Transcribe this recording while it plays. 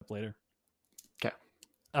up later. Okay.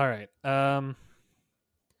 All right.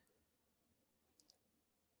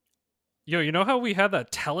 Yo, you know how we had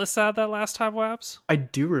that Telus ad that last time, Wabs? I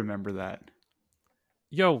do remember that.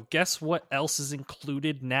 Yo, guess what else is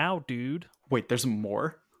included now, dude? Wait, there's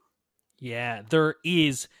more? Yeah, there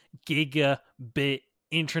is gigabit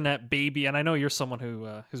internet, baby. And I know you're someone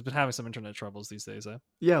who's been having some internet troubles these days, eh?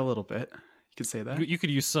 Yeah, a little bit. You could say that. You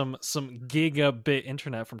could use some gigabit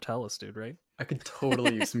internet from Telus, dude, right? I could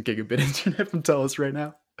totally use some gigabit internet from Telus right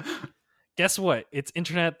now. Guess what? It's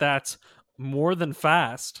internet that's more than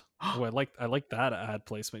fast. Oh, I like that ad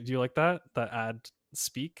placement. Do you like that? That ad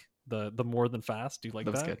speak? The more than fast. Do you like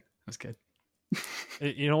that? That was good.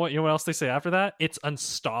 You know what? You know what else they say after that? It's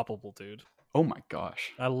unstoppable, dude. Oh my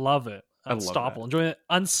gosh. I love it. I love Unstoppable. that. Enjoy the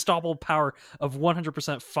unstoppable power of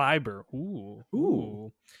 100% fiber.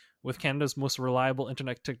 Ooh. With Canada's most reliable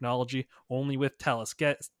internet technology, only with TELUS.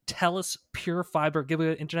 Get TELUS Pure Fiber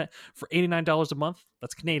Gigabit Internet for $89 a month.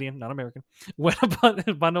 That's Canadian, not American. When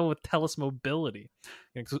a bundle with TELUS Mobility.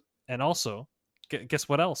 And also, guess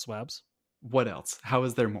what else, Wabs? What else? How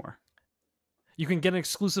is there more? You can get an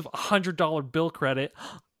exclusive $100 bill credit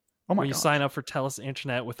Oh my when you gosh. sign up for TELUS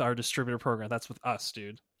Internet with our distributor program. That's with us,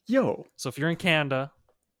 dude. Yo. So if you're in Canada,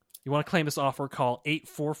 you want to claim this offer, call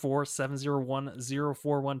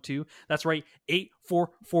 844-701-0412. That's right,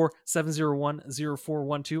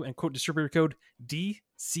 844-701-0412, and quote distributor code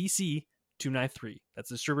DCC293. That's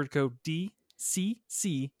distributor code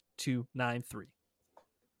DCC293.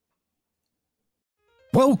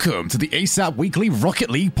 Welcome to the ASAP Weekly Rocket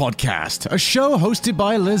League podcast, a show hosted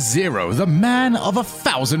by LaZero, the man of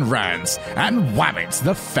 1,000 rants, and Wabbit,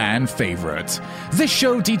 the fan favorite. This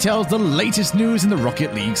show details the latest news in the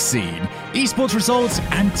Rocket League scene, esports results,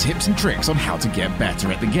 and tips and tricks on how to get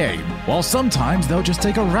better at the game, while sometimes they'll just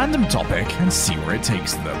take a random topic and see where it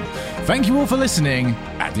takes them. Thank you all for listening,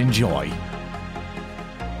 and enjoy.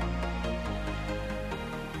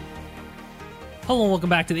 Hello and welcome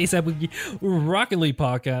back to the ASAP Weekly Rocket League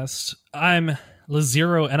podcast. I'm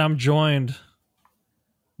LaZero and I'm joined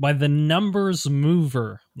by the numbers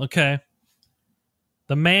mover, okay?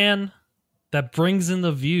 The man that brings in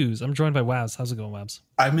the views. I'm joined by Wabs. How's it going, Wabs?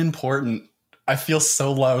 I'm important. I feel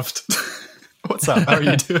so loved. What's up? How are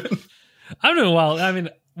you doing? I'm doing well. I mean,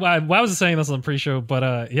 Wabs was saying this on the pre-show,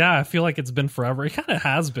 but yeah, I feel like it's been forever. It kind of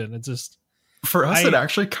has been. It's just... For us, it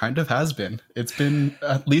actually kind of has been. It's been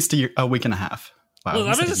at least a week and a half. Wow,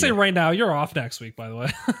 I'm going to say right now, you're off next week, by the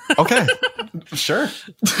way. Okay, sure.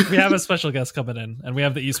 We have a special guest coming in, and we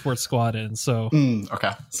have the esports squad in. So,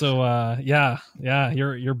 okay. So, yeah,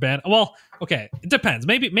 you're banned. Well, okay, it depends.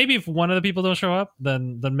 Maybe if one of the people don't show up,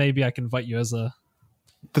 then maybe I can invite you as the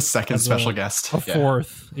second special guest, a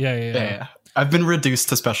fourth. Yeah. I've been reduced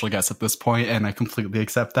to special guest at this point, and I completely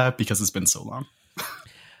accept that because it's been so long.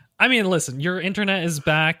 I mean, listen, your internet is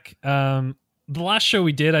back. The last show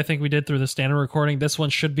we did, I think we did through the standard recording. This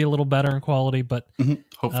one should be a little better in quality, but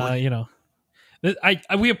hopefully,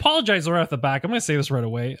 we apologize right off the back. I'm going to say this right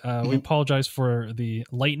away. We apologize for the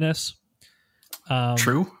lateness.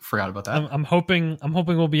 True, forgot about that. I'm hoping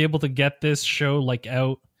we'll be able to get this show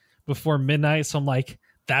out before midnight. So I'm like,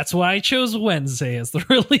 that's why I chose Wednesday as the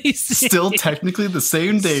release. Still technically the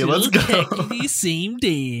same day. Let's go. Technically same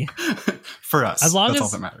day for us. That's all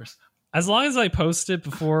that matters. As long as I post it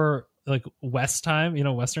before West time,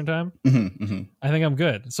 Western time, I think I'm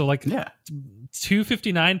good. So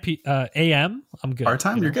 2:59 a.m. I'm good. Our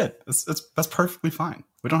time, you're good. That's perfectly fine.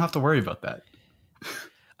 We don't have to worry about that.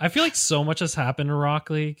 I feel like so much has happened in Rock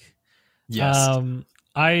League. Yes.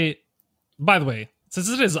 By the way, since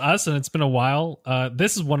it is us and it's been a while,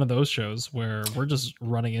 this is one of those shows where we're just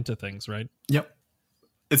running into things, right? Yep.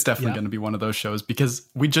 It's definitely going to be one of those shows because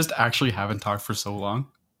we just actually haven't talked for so long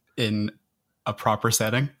in a proper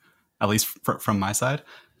setting, at least from my side,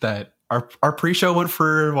 that our pre-show went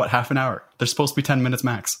for half an hour. They're supposed to be 10 minutes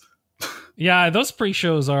max. Yeah, those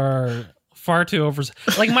pre-shows are far too over.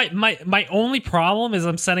 My only problem is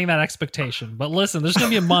I'm setting that expectation. But listen, there's gonna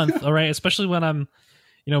be a month, all right, especially when I'm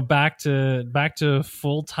back to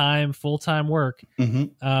full-time work.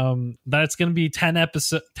 That's gonna be 10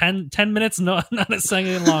 minutes, not a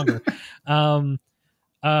second longer.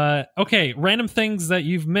 Okay, random things that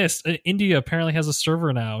you've missed. India apparently has a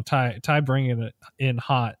server now. Ty bringing it in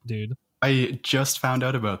hot, dude. I just found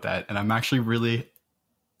out about that, and I'm actually really,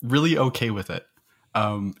 really okay with it.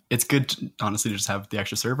 It's good, to, honestly, to just have the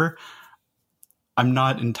extra server. I'm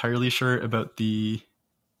not entirely sure about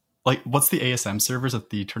what's the ASM servers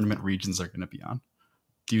that the tournament regions are going to be on.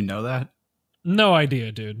 Do you know that? No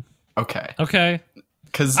idea, dude. Okay.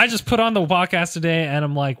 Because I just put on the podcast today, and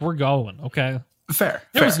I'm like, we're going. Okay. Fair.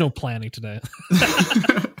 There was no planning today.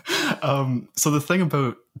 So the thing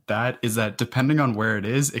about that is that depending on where it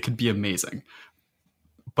is, it could be amazing.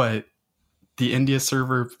 But the India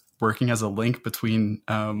server working as a link between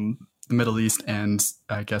the Middle East and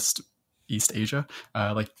I guess East Asia,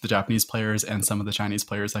 like the Japanese players and some of the Chinese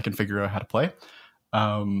players that can figure out how to play,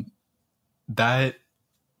 that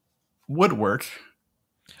would work.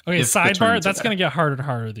 Okay, if the sidebar. tournament's That's okay. going to get harder and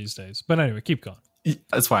harder these days. But anyway, keep going.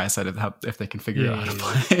 That's why I said it, if they can figure out how to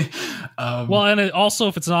play. Well, and also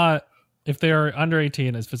if they are under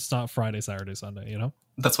 18, if it's not Friday, Saturday, Sunday,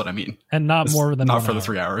 That's what I mean. and not It's more than not 1 for hour. the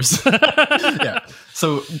 3 hours. Yeah.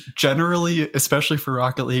 So generally, especially for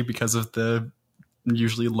Rocket League, because of the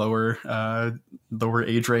usually lower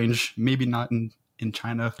age range, maybe not in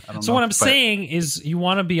China. I don't know. So what I'm but- saying is, you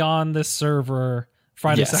want to be on this server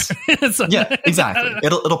Friday, Yes. Saturday, Sunday. Yeah, exactly.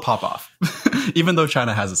 It'll pop off, even though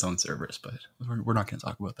China has its own servers. But we're not going to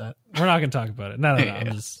talk about that. We're not going to talk about it. No. Yeah.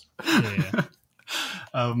 I'm just, yeah.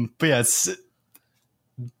 But yeah,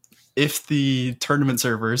 if the tournament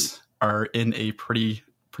servers are in a pretty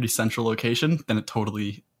central location, then it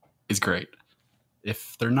totally is great.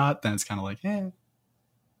 If they're not, then it's kind of like,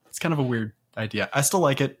 it's kind of a weird idea. I still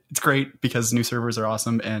like it. It's great because new servers are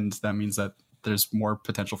awesome, and that means that there's more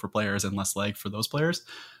potential for players and less lag for those players.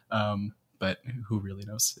 But who really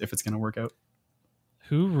knows if it's going to work out?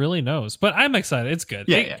 Who really knows? But I'm excited. It's good.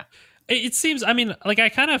 Yeah. It seems, I mean, like, I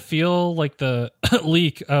kind of feel like the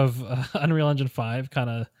leak of Unreal Engine 5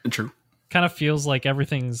 kind of feels like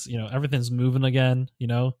everything's moving again.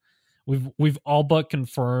 We've all but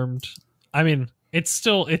confirmed. I mean,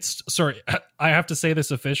 sorry, I have to say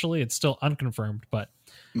this officially. It's still unconfirmed, but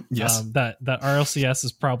Yes. that RLCS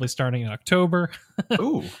is probably starting in October.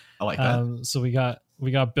 Ooh, I like that. So we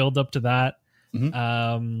got build up to that.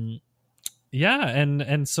 Mhm. Yeah,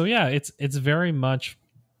 and so yeah, it's very much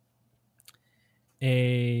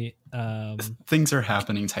a Things are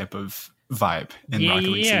happening type of vibe in Rocket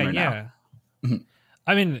League scene right now. Mhm.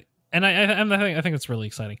 I mean, and I think it's really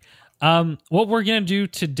exciting. What we're gonna do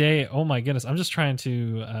today? Oh my goodness, I'm just trying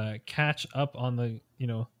to catch up on the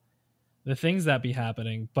things that be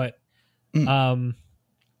happening, but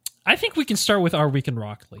I think we can start with our week in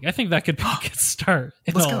Rocket League. I think that could be a good start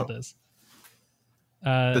in Let's all go. of this.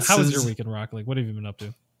 This How was is- your week in Rocket League? What have you been up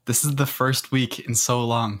to? This is the first week in so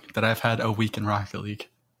long that I've had a week in Rocket League,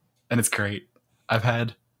 and it's great. I've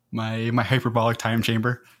had my hyperbolic time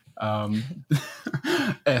chamber,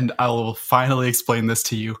 and I will finally explain this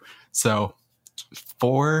to you. So,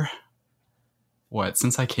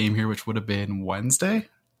 since I came here, which would have been Thursday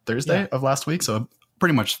Yeah. of last week, so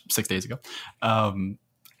pretty much 6 days ago,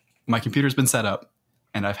 my computer's been set up,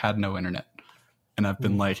 and I've had no internet, and I've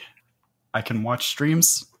been like, I can watch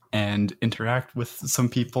streams and interact with some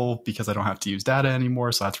people because I don't have to use data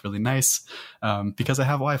anymore. So that's really nice, because I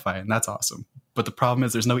have Wi-Fi, and that's awesome. But the problem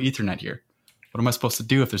is there's no Ethernet here. What am I supposed to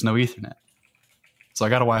do if there's no Ethernet? So I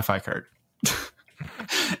got a Wi-Fi card.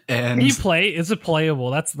 And Can you play? Is it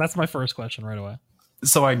playable? That's my first question right away.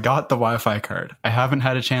 so I got the Wi-Fi card. I haven't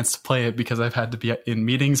had a chance to play it because I've had to be in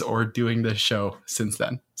meetings or doing this show since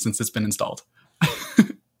it's been installed.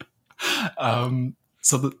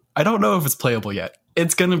 I don't know if it's playable yet.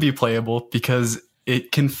 It's going to be playable because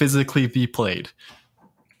it can physically be played.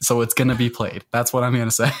 So it's going to be played. That's what I'm going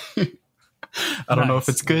to say. I don't know if Nice,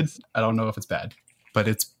 it's good. nice. I don't know if it's bad, but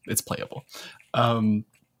it's playable.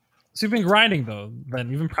 So you've been grinding though. Then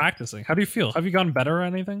you've been practicing. How do you feel? Have you gotten better or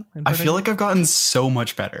anything? I feel like I've gotten so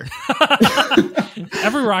much better.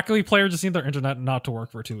 every Rocket League player just needs their internet not to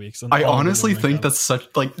work for 2 weeks. And I all of it honestly will think make up. that's such,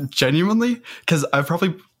 like, genuinely, because I've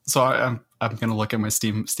probably, I'm gonna look at my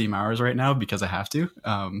Steam hours right now because I have to,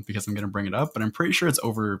 because I'm gonna bring it up, but I'm pretty sure it's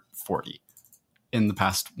over 40 in the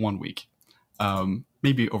past 1 week,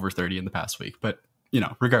 maybe over 30 in the past week, but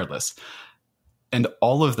regardless, and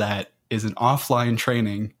all of that is an offline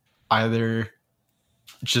training, either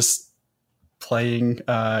just playing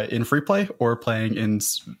in free play or playing in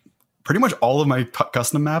pretty much all of my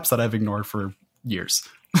custom maps that I've ignored for years.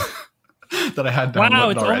 That I had downloaded wow,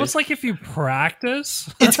 it's already. almost like if you practice.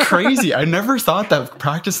 It's crazy. I never thought that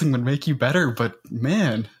practicing would make you better, but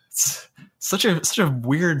man, it's such a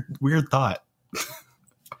weird thought.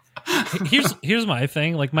 here's my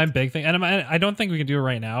thing, like my big thing, and I don't think we can do it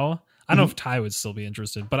right now. I don't know if Ty would still be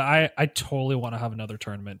interested, but I totally want to have another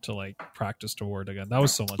tournament to like practice toward again. That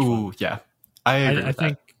was so much fun. Ooh, yeah. I agree I with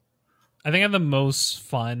think that. I think I had the most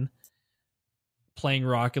fun playing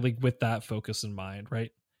Rocket League with that focus in mind,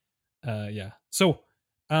 right? Yeah. So,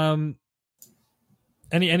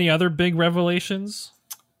 any other big revelations?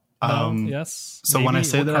 No? Yes. So when I Maybe?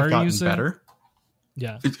 say What that car I've are you gotten using? better,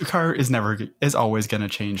 Yeah. the car is always going to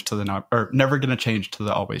change to the never going to change to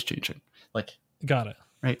the always changing. Like, Got it.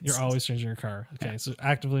 right? You're always changing your car. Okay, so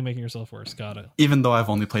actively making yourself worse. Got it. Even though I've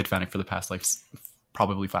only played Fennec for the past like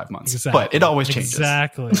probably 5 months, Exactly. but it always changes.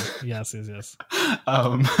 Exactly. Yes.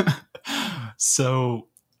 So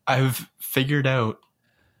I've figured out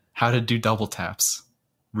how to do double taps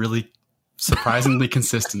really surprisingly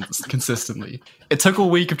consistently. It took a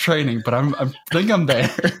week of training, but I think I'm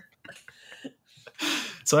there.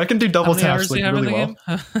 So I can do double taps like really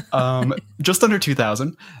well. Just under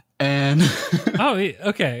 2,000. And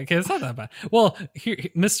okay, it's not that bad. Well, here,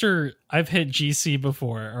 Mister, I've hit GC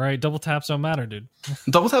before. All right, double taps don't matter, dude.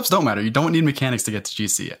 Double taps don't matter. You don't need mechanics to get to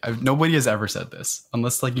GC. Nobody has ever said this,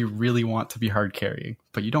 unless like you really want to be hard carrying,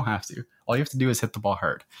 but you don't have to. All you have to do is hit the ball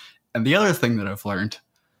hard. And the other thing that I've learned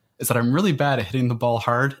is that I'm really bad at hitting the ball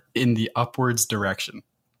hard in the upwards direction.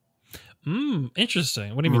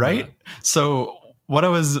 Interesting. What do you mean? Right? By that? So what I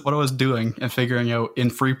was doing and figuring out in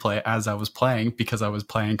free play as I was playing, because I was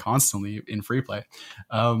playing constantly in free play,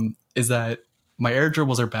 is that my air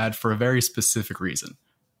dribbles are bad for a very specific reason.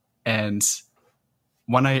 And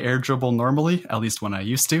when I air dribble normally, at least when I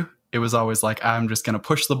used to, it was always like, I'm just going to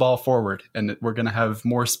push the ball forward and we're going to have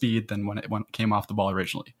more speed than when it came off the ball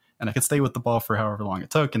originally. And I could stay with the ball for however long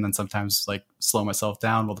it took, and then sometimes like slow myself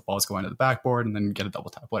down while the ball is going to the backboard and then get a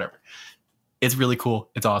double tap, whatever. It's really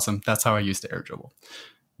cool. It's awesome. That's how I used to air dribble.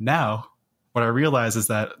 Now, what I realize is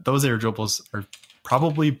that those air dribbles are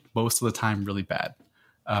probably most of the time really bad.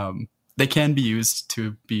 They can be used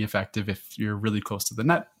to be effective if you're really close to the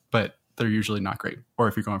net, but they're usually not great. Or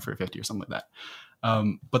if you're going for a 50 or something like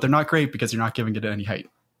that. But they're not great because you're not giving it any height.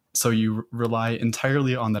 So you rely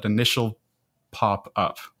entirely on that initial pop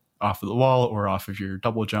up off of the wall or off of your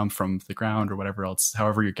double jump from the ground or whatever else,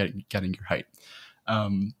 however you're getting your height.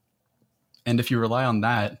 And if you rely on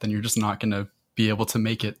that, then you're just not going to be able to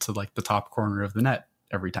make it to like the top corner of the net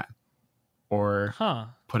every time or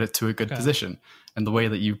put it to a good position. And the way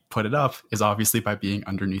that you put it up is obviously by being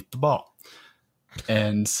underneath the ball.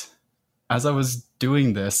 And as I was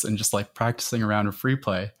doing this and just like practicing around in free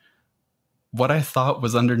play, what I thought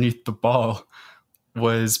was underneath the ball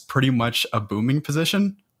was pretty much a booming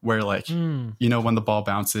position where like, you know, when the ball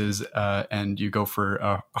bounces and you go for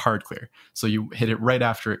a hard clear. So you hit it right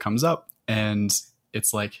after it comes up and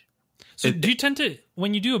it's like. So do you tend to,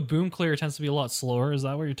 when you do a boom clear, it tends to be a lot slower? Is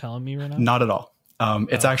that what you're telling me right now? Not at all.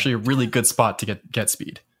 It's actually a really good spot to get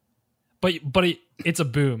speed. But it's a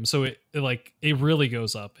boom. So it really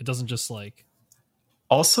goes up. It doesn't just like.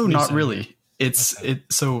 Also, not really.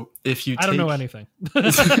 So if you I don't know anything.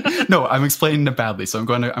 No, I'm explaining it badly, so I'm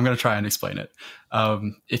going to try and explain it.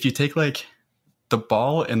 If you take like the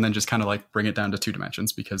ball and then just kind of like bring it down to 2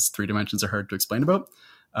 dimensions, because 3 dimensions are hard to explain about,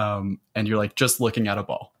 and you're like just looking at a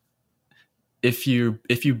ball. If you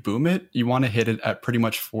boom it, you want to hit it at pretty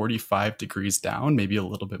much 45 degrees down, maybe a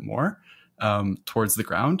little bit more, towards the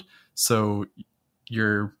ground. So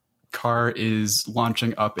your car is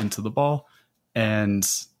launching up into the ball and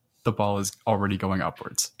the ball is already going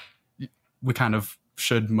upwards. We kind of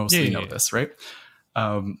should mostly know this, right?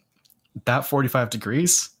 That 45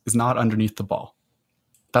 degrees is not underneath the ball.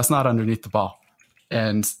 That's not underneath the ball.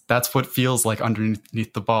 And that's what feels like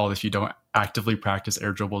underneath the ball if you don't actively practice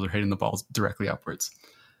air dribbles or hitting the balls directly upwards.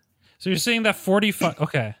 So you're saying that 45...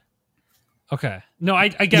 Okay. No, I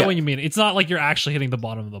get what you mean. It's not like you're actually hitting the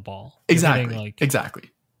bottom of the ball. Exactly.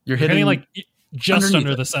 You're hitting like just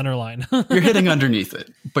under the center line. You're hitting underneath it,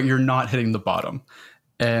 but you're not hitting the bottom.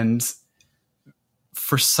 And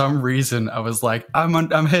for some reason, I was like, I'm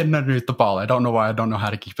hitting underneath the ball. I don't know why. I don't know how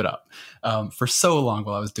to keep it up. For so long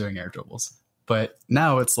while I was doing air dribbles. But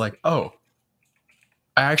now it's like, oh,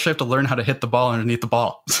 I actually have to learn how to hit the ball underneath the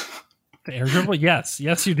ball. The air dribble? Yes,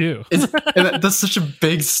 you do. And that's such a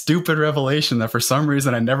big, stupid revelation that for some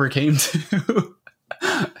reason I never came to.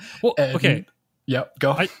 Well, okay. Yep,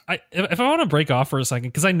 go. If I want to break off for a second,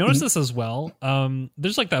 because I noticed this as well.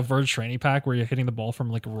 There's like that Verge training pack where you're hitting the ball from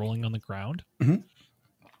like rolling on the ground. Mm-hmm.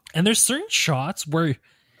 And there's certain shots where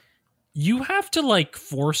you have to like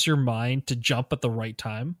force your mind to jump at the right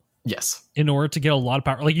time. Yes. In order to get a lot of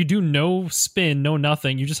power. Like you do no spin, no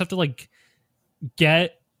nothing. You just have to like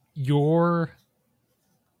get the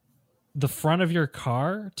front of your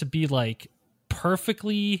car to be like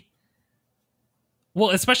perfectly,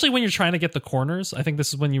 well, especially when you're trying to get the corners. I think this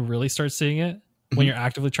is when you really start seeing it, when you're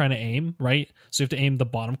actively trying to aim, right? So you have to aim the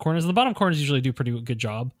bottom corners. The bottom corners usually do a pretty good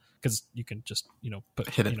job because you can just,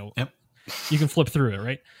 hit it. Yep. You can flip through it,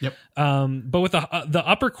 right? Yep. But with the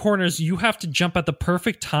upper corners, you have to jump at the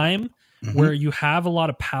perfect time where you have a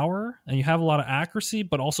lot of power and you have a lot of accuracy,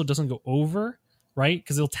 but also doesn't go over, right?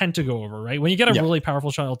 Because it'll tend to go over, right? When you get a really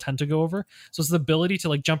powerful shot, it'll tend to go over. So it's the ability to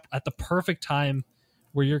like jump at the perfect time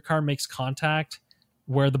where your car makes contact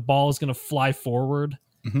where the ball is going to fly forward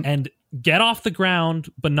and get off the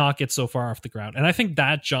ground, but not get so far off the ground. And I think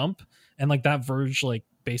that jump and like that Verge like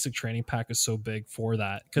basic training pack is so big for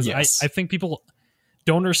that, because I think people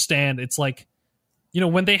don't understand. It's like, you know,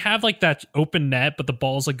 when they have like that open net, but the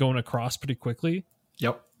ball's like going across pretty quickly.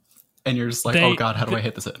 Yep. And you're just like, oh God, how do I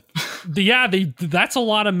hit this in? That's a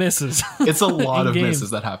lot of misses. It's a lot of misses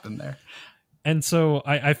that happen there. And so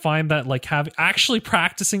I find that like actually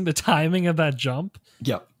practicing the timing of that jump.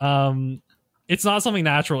 Yep. It's not something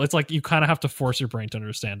natural. It's like you kind of have to force your brain to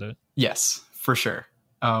understand it. Yes, for sure.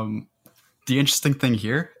 The interesting thing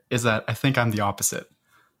here is that I think I'm the opposite.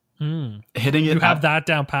 Hitting it. You have that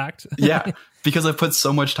down packed? Yeah, because I put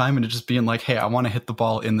so much time into just being like, hey, I want to hit the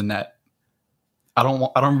ball in the net. I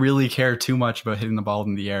don't really care too much about hitting the ball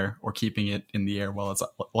in the air or keeping it in the air while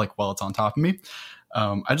it's on top of me.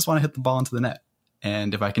 I just want to hit the ball into the net.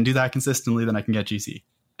 And if I can do that consistently, then I can get GC.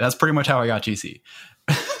 That's pretty much how I got GC.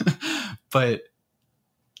 But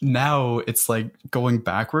now it's like going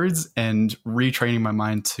backwards and retraining my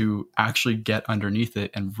mind to actually get underneath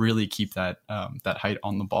it and really keep that height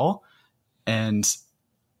on the ball. And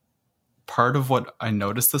part of what I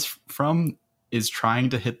noticed this from is trying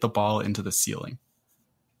to hit the ball into the ceiling.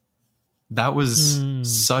 That was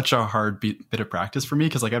such a hard bit of practice for me,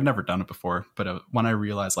 because like I've never done it before. But when I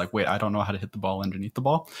realized like, wait, I don't know how to hit the ball underneath the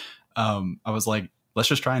ball, I was like, let's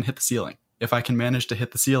just try and hit the ceiling. If I can manage to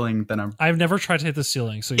hit the ceiling, then I've never tried to hit the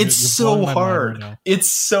ceiling. So it's so hard. It's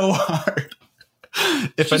so hard.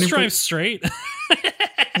 If just drive straight.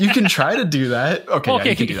 You can try to do that. Okay. Well,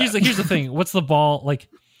 okay. Here's the thing. What's the ball like?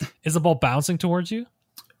 Is the ball bouncing towards you?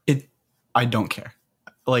 I don't care.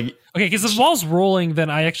 Like, okay, because if the ball's rolling, then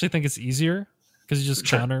I actually think it's easier, because you just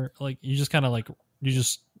counter, like you just kind of like you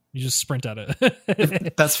just sprint at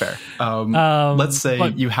it. That's fair. Let's say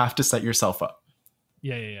you have to set yourself up.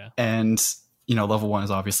 Yeah. And you know, level 1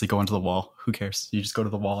 is obviously go into the wall. Who cares? You just go to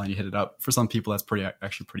the wall and you hit it up. For some people, that's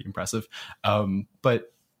actually pretty impressive.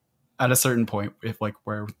 But at a certain point, if like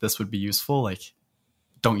where this would be useful, like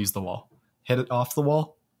don't use the wall. Hit it off the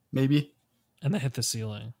wall, maybe, and then hit the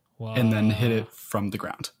ceiling. Wow. And then hit it from the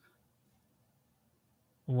ground.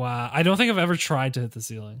 Wow. I don't think I've ever tried to hit the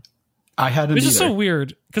ceiling. I hadn't. Which is so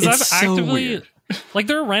weird, because I've actively weird. Like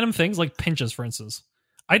there are random things like pinches, for instance.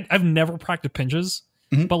 I've never practiced pinches,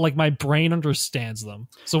 but like my brain understands them.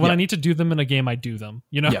 So when I need to do them in a game, I do them,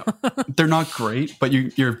 you know? Yeah. They're not great, but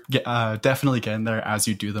you're definitely getting there as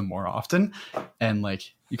you do them more often. And like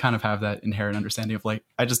you kind of have that inherent understanding of like,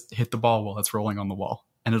 I just hit the ball while it's rolling on the wall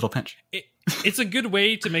and it'll pinch. It's a good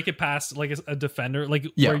way to make it past like a defender, like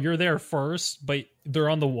where you're there first, but they're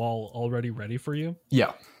on the wall already ready for you.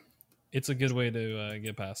 Yeah. It's a good way to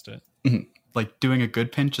get past it. Mm-hmm. Like doing a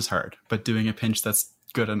good pinch is hard, but doing a pinch that's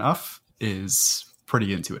good enough is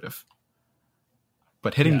pretty intuitive.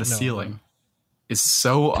 But hitting the ceiling is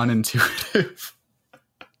so unintuitive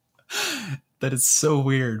that it's so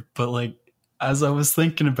weird. But like, as I was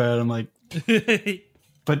thinking about it, I'm like,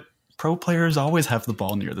 but pro players always have the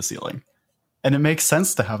ball near the ceiling. And it makes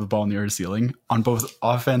sense to have the ball near the ceiling on both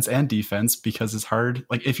offense and defense, because it's hard.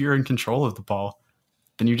 Like if you're in control of the ball,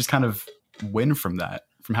 then you just kind of win from that,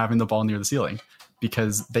 from having the ball near the ceiling,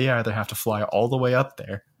 because they either have to fly all the way up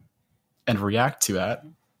there and react to that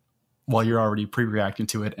while you're already pre-reacting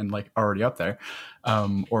to it and like already up there,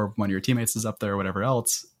 or one of your teammates is up there or whatever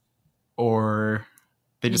else, or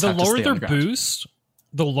they just have to stay on the ground.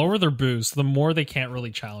 The lower their boost, the more they can't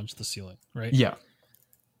really challenge the ceiling, right? Yeah.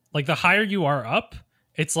 Like the higher you are up,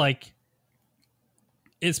 it's like,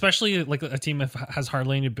 especially like a team that has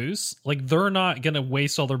hardly any boosts, like they're not going to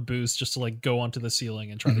waste all their boosts just to like go onto the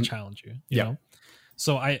ceiling and try to challenge you, you know?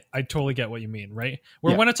 So I totally get what you mean, right?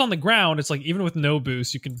 Where when it's on the ground, it's like, even with no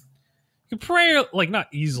boost, you can pray, like not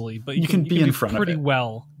easily, but you can be in front pretty of it.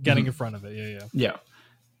 Well getting in front of it. Yeah.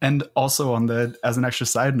 And also as an extra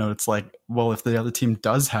side note, it's like, well, if the other team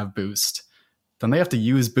does have boost, then they have to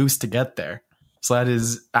use boost to get there. So that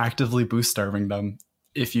is actively boost starving them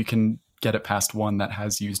if you can get it past one that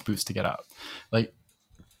has used boost to get up. Like,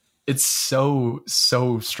 it's so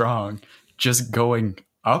strong just going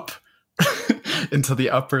up into the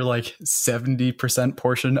upper like 70%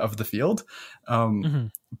 portion of the field.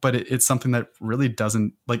 But it's something that really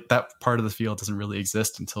doesn't, like, that part of the field doesn't really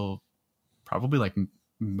exist until probably like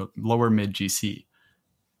lower mid GC.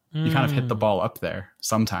 You kind of hit the ball up there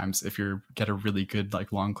sometimes if you get a really good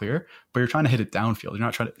like long clear, but you're trying to hit it downfield. You're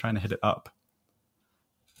not trying to hit it up.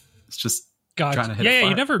 It's just trying to hit it far,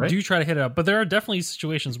 you never right? do try to hit it up, but there are definitely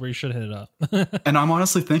situations where you should hit it up. And I'm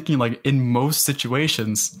honestly thinking, like, in most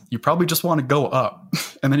situations, you probably just want to go up,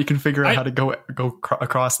 and then you can figure out how to go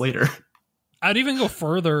across later. I'd even go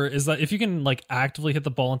further, is that if you can like actively hit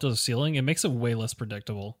the ball into the ceiling, it makes it way less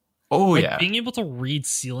predictable. Oh Like, yeah, being able to read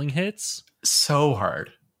ceiling hits, so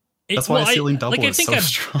hard. That's why ceiling double is so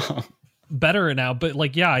strong. better now, but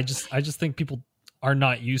like, yeah, I just think people are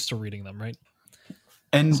not used to reading them, right?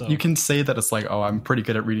 And So- you can say that it's like, oh, I'm pretty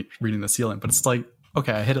good at reading the ceiling, but it's like,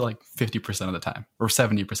 okay, I hit it like 50% of the time or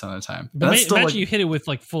 70% of the time. But And that's still imagine like, you hit it with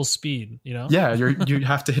like full speed, you know? yeah, you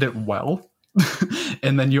have to hit it well,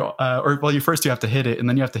 and then you first you have to hit it, and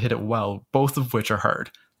then you have to hit it well, both of which are hard.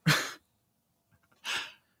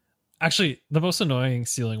 Actually, the most annoying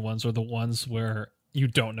ceiling ones are the ones where you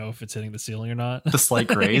don't know if it's hitting the ceiling or not. The slight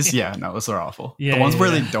grays, yeah, no, those are awful. Yeah, the ones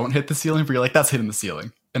where yeah. they don't hit the ceiling, but you're like, that's hitting the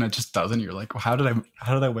ceiling, and it just doesn't. You're like, well, how did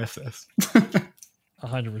I whiff this?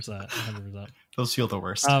 100%. Those feel the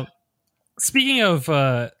worst. Speaking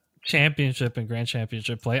of championship and grand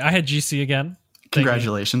championship play, I had GC again.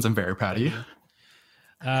 Congratulations, I'm very proud of you.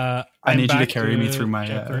 I I need you to carry me through my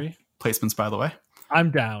Champ 3. placements, by the way. I'm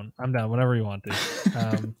down. Whenever you want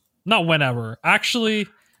to. Not whenever. Actually,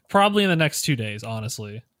 probably in the next 2 days,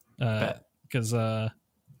 honestly. Because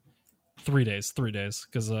 3 days.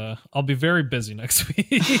 Because I'll be very busy next week.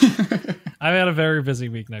 I've had a very busy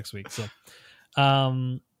week next week. So,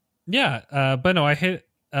 yeah. But no, I hit.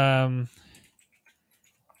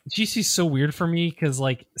 GC's so weird for me because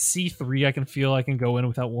like C3, I can feel I can go in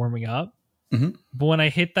without warming up. Mhm. But when I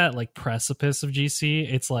hit that like precipice of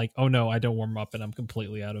GC, it's like, oh no, I don't warm up and I'm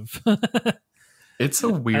completely out of. It's a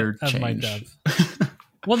weird of my change. depth.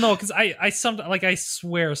 Well, no, because I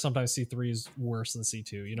swear sometimes C3 is worse than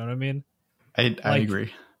C2. You know what I mean? I Like,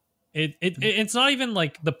 agree. It's not even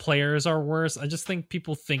like the players are worse. I just think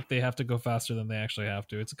people think they have to go faster than they actually have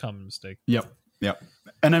to. It's a common mistake. Yep.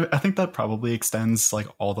 And I think that probably extends like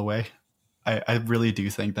all the way. I really do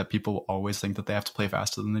think that people always think that they have to play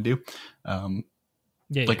faster than they do.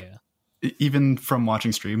 Like, even from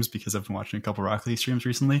watching streams, because I've been watching a couple Rocket League streams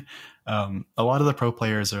recently, a lot of the pro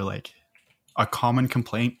players are like, a common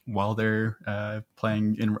complaint while they're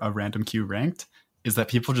playing in a random queue ranked is that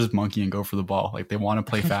people just monkey and go for the ball. Like they want to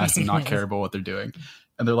play fast and not care about what they're doing.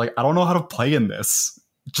 And they're like, I don't know how to play in this.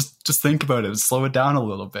 Just think about it. Slow it down a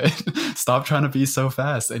little bit. Stop trying to be so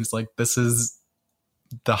fast. And it's like, this is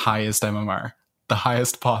the highest MMR, the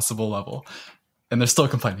highest possible level. And they're still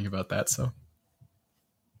complaining about that. So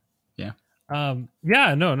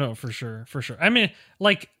yeah, no, for sure. I mean,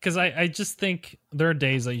 like, because I just think there are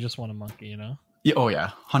days that you just want to monkey, you know? yeah, oh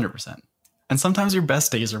yeah, 100%. And sometimes your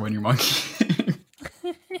best days are when you're monkeying.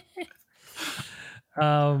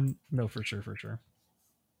 No, for sure.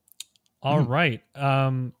 All right.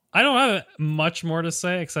 I don't have much more to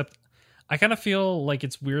say except I kind of feel like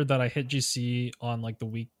it's weird that I hit GC on like the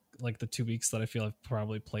week, like the 2 weeks that I feel I've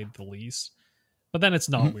probably played the least. But then it's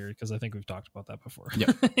not weird because I think we've talked about that before.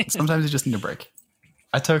 Yeah. Sometimes you just need a break.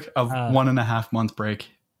 I took a 1.5 month break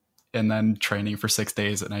and then training for 6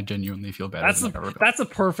 days, and I genuinely feel better. That's a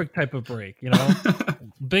perfect type of break, you know?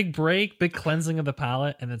 Big break, big cleansing of the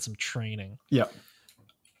palate, and then some training. Yeah.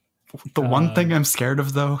 The one thing I'm scared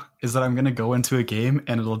of, though, is that I'm going to go into a game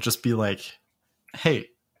and it'll just be like, hey,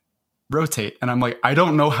 rotate. And I'm like, I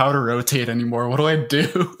don't know how to rotate anymore. What do I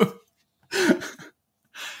do?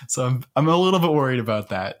 So I'm a little bit worried about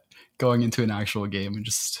that, going into an actual game and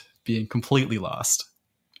just being completely lost.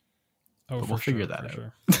 Oh, but we'll figure that out.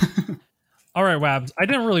 Sure. All right, Wabs. I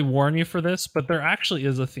didn't really warn you for this, but there actually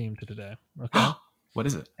is a theme to today. Okay. What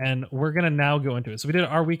is it? And we're going to now go into it. So we did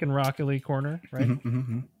our week in Rocket League corner, right?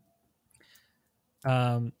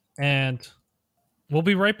 And we'll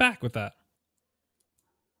be right back with that.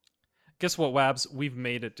 Guess what, Wabs? We've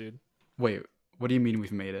made it, dude. Wait, what do you mean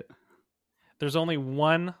we've made it? There's only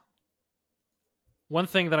one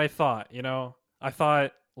thing that I thought, you know, I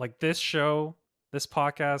thought like this show, this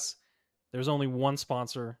podcast, there's only one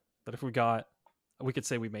sponsor that if we got, we could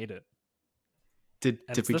say we made it. Did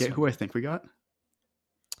we get who I think we got?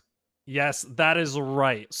 Yes, that is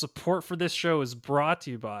right. Support for this show is brought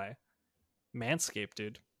to you by Manscaped,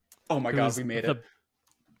 dude. Oh my God, we made it.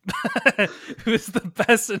 Who is the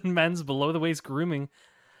best in men's below the waist grooming.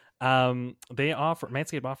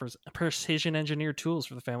 Manscaped offers precision engineered tools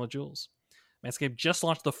for the family jewels. Manscaped just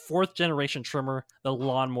launched the 4th generation trimmer, the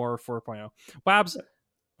Lawnmower 4.0. Wabs,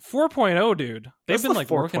 4.0, dude. They've been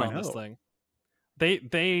like working on this thing.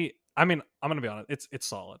 I mean, I'm gonna be honest. It's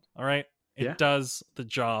solid. All right. It does the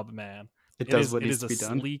job, man. It does what needs to be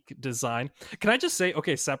done. It is a sleek design. Can I just say,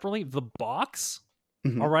 okay, separately, the box.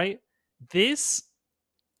 Mhm. All right. This,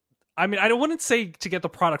 I mean, I wouldn't say to get the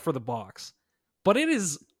product for the box, but it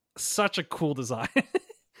is such a cool design.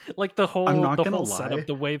 Like the whole setup,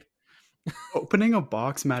 the way. Opening a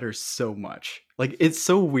box matters so much. Like, it's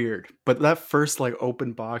so weird, but that first like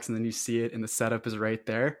open box and then you see it and the setup is right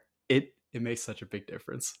there. It makes such a big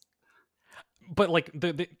difference. But like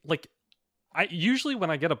the like, I usually when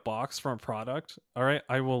I get a box from a product, all right,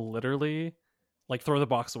 I will literally like throw the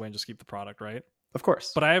box away and just keep the product, right? Of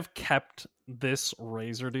course. But I have kept this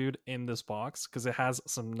razor, dude, in this box because it has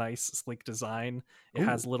some nice, sleek design. It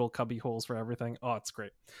has little cubby holes for everything. Oh, it's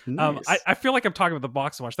great. Nice. I feel like I'm talking about the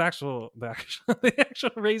box so much. The actual the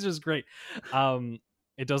actual razor is great.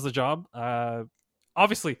 It does the job.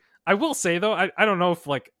 Obviously, I will say though, I don't know if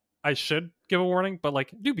like I should give a warning, but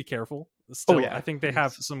like do be careful. Still, yeah. I think they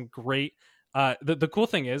have some great. The cool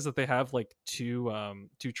thing is that they have like two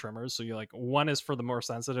trimmers, so you like one is for the more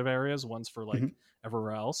sensitive areas, one's for like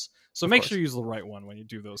everywhere else, so make sure you use the right one when you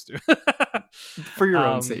do those two. For your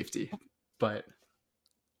own safety, but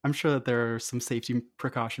I'm sure that there are some safety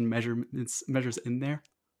precaution measures in there.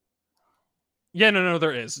 No,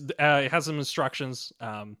 there is. It has some instructions,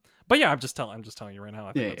 but yeah, I'm just telling you right now,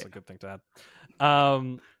 I think that's a good thing to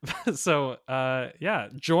add. So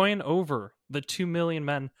join over the 2 million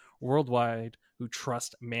men worldwide who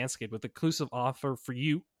trust Manscaped with exclusive offer for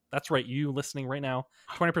you. That's right, you listening right now,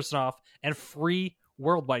 20% off and free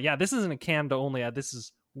worldwide. Yeah, this isn't a Canada only ad. This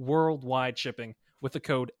is worldwide shipping with the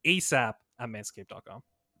code ASAP at manscaped.com.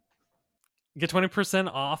 Get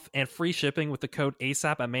 20% off and free shipping with the code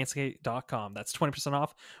ASAP at manscaped.com. That's 20%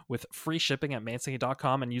 off with free shipping at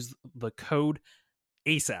manscaped.com and use the code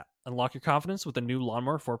ASAP. Unlock your confidence with the new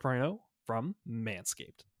Lawnmower 4.0 from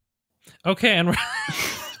Manscaped. Okay, and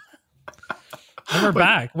we're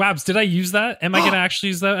back. Wabs, did I use that? Am I going to actually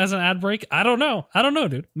use that as an ad break? I don't know,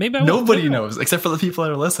 dude. Maybe I will. Nobody knows except for the people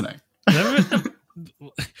that are listening.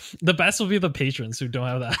 The best will be the patrons who don't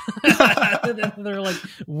have that. They're like,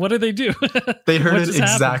 what do they do? They heard it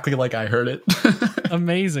exactly like I heard it.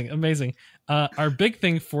 Amazing. Our big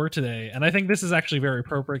thing for today, and I think this is actually very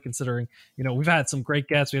appropriate considering, we've had some great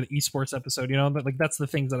guests. We had an esports episode, but like that's the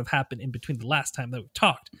things that have happened in between the last time that we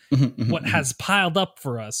talked. What has piled up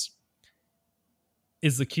for us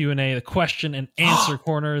is the Q&A, the question and answer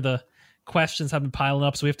corner. The questions have been piling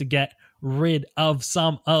up, so we have to get rid of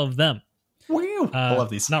some of them. I love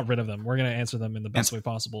these. Not rid of them. We're going to answer them in the best way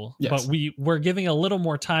possible. Yes. But we're giving a little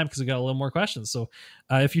more time because we got a little more questions. So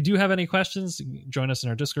if you do have any questions, join us in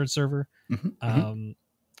our Discord server.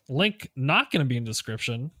 Link not going to be in the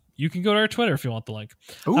description. You can go to our Twitter if you want the link.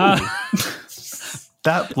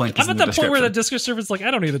 That link is I'm at that point where the Discord server is like,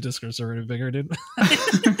 I don't need the Discord server to be bigger, dude.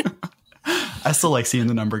 I still like seeing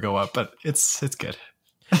the number go up, but it's good.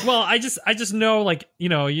 Well, I just know, like,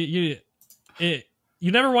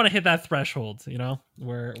 you never want to hit that threshold,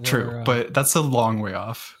 where true, but that's a long way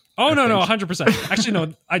off. Oh, no, 100%. Actually,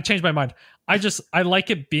 no, I changed my mind. I like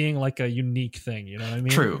it being like a unique thing. You know what I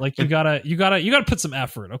mean? True. Like you gotta put some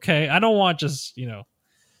effort. Okay. I don't want just,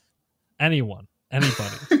 anybody,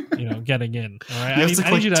 getting in. All right. You have to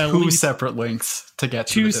click two separate links to get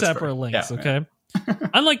to two separate links. Yeah, okay.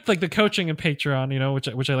 Unlike like the coaching and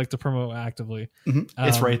Patreon, which I like to promote actively.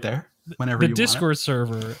 It's right there. Whenever the Discord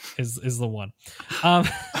server is the one.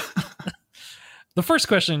 The first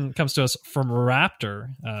question comes to us from Raptor,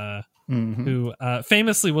 who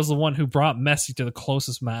famously was the one who brought Messi to the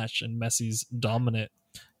closest match in Messi's dominant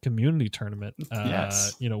community tournament.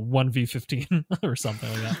 1v15 or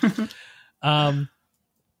something like that.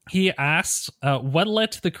 He asked, what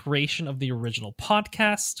led to the creation of the original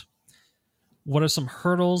podcast? What are some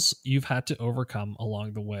hurdles you've had to overcome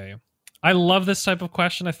along the way? I love this type of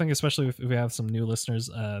question. I think especially if we have some new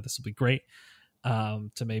listeners, this will be great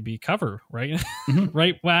to maybe cover, right?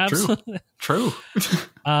 Right, Wabs? True.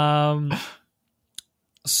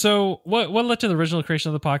 So what led to the original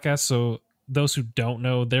creation of the podcast? So those who don't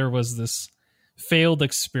know, there was this failed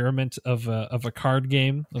experiment of a card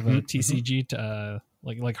game, of a TCG,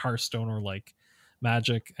 like Hearthstone or like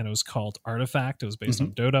Magic, and it was called Artifact. It was based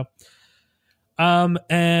on Dota.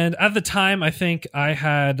 And at the time, I think I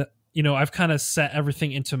had, I've kind of set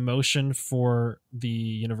everything into motion for the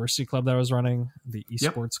university club that I was running, the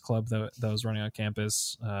esports club that was running on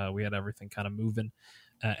campus. We had everything kind of moving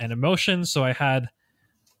and in motion. So I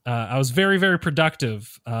was very, very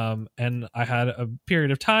productive. And I had a period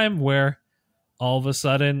of time where all of a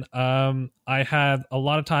sudden I had a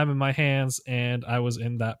lot of time in my hands and I was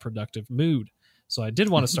in that productive mood. So I did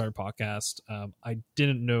want to start a podcast. I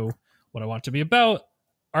didn't know what I want to be about.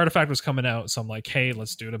 Artifact was coming out, so I'm like, hey,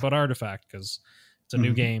 let's do it about Artifact because it's a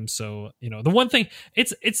new game. So the one thing,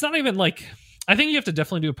 it's not even like, I think you have to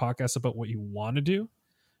definitely do a podcast about what you want to do,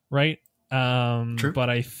 right? True. But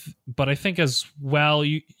I think as well,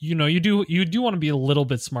 you do want to be a little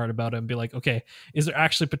bit smart about it and be like, okay, is there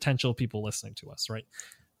actually potential people listening to us, right?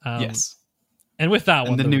 Yes. And with that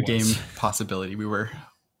one, and the new game possibility, we were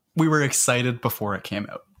excited before it came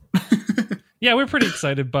out. Yeah, we're pretty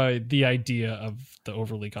excited by the idea of the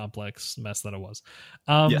overly complex mess that it was.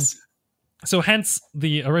 Yes. So hence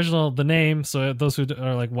the name. So those who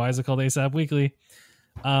are like, why is it called ASAP Weekly?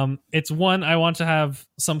 It's one, I want to have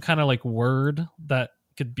some kind of like word that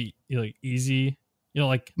could be like easy,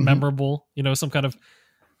 like memorable, some kind of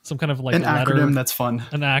like an letter, acronym that's fun.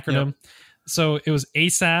 An acronym. Yep. So it was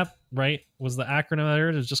ASAP, right? Was the acronym there?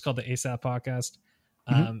 It was just called the ASAP podcast.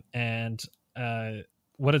 And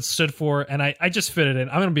what it stood for, and I just fit it in.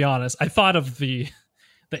 I'm gonna be honest. I thought of the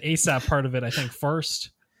ASAP part of it, I think, first.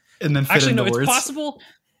 And then fit in the words. It's possible.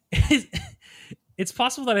 It's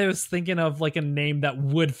possible that I was thinking of like a name that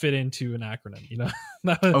would fit into an acronym.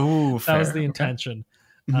 That was the intention.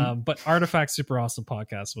 Okay. But Artifact Super Awesome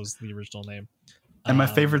Podcast was the original name. And my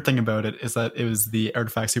favorite thing about it is that it was the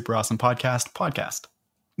Artifact Super Awesome Podcast.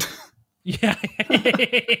 Yeah.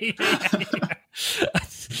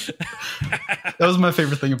 That was my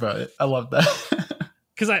favorite thing about it. I love that.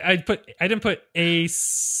 Because I didn't put it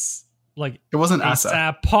wasn't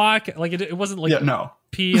ASAP podcast, like it wasn't like no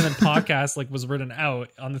P and then podcast like was written out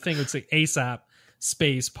on the thing. It would say ASAP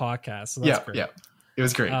space podcast. So that's great. Yeah, it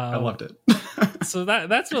was great. I loved it. So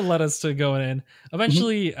that's what led us to going in.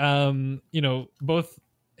 Eventually, both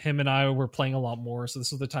him and I were playing a lot more. So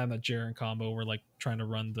this was the time that Jared and Combo were like trying to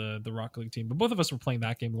run the Rocket League team, but both of us were playing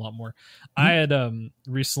that game a lot more. I had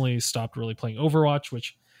recently stopped really playing Overwatch,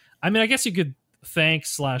 which I guess you could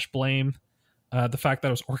thank/blame the fact that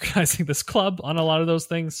I was organizing this club on a lot of those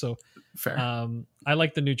things. So fair. I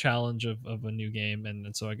like the new challenge of a new game,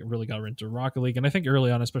 and so I really got into Rocket League. And I think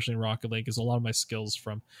early on, especially in Rocket League, is a lot of my skills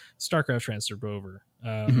from StarCraft transferred over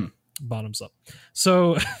bottoms up.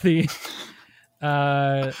 So the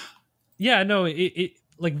it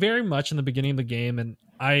like very much in the beginning of the game, and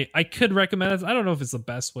I could recommend it. I don't know if it's the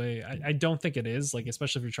best way. I don't think it is, like,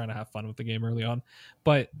 especially if you're trying to have fun with the game early on,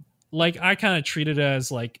 but like I kind of treat it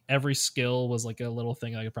as like every skill was like a little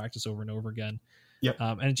thing I could practice over and over again. Yep.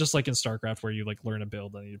 And just like in StarCraft where you like learn a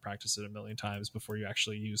build and you practice it a million times before you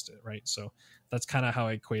actually used it, right? So that's kind of how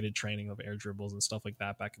I equated training of air dribbles and stuff like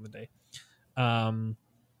that back in the day. And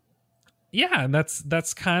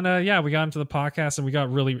that's kind of, we got into the podcast and we got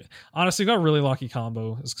really lucky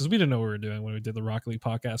Combo. It's because we didn't know what we were doing when we did the Rocket League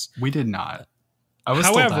podcast. We did not. I was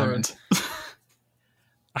still diamond.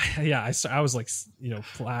 I was like,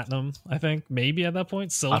 platinum, I think, maybe at that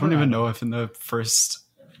point. Silver. I don't even know if in the first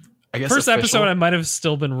episode I might have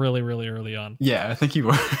still been really, really early on. Yeah, I think you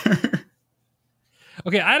were.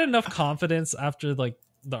 Okay, I had enough confidence after like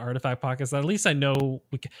the Artifact podcast that at least I know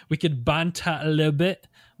we could banta a little bit.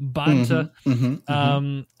 And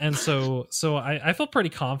so I felt pretty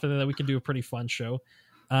confident that we could do a pretty fun show.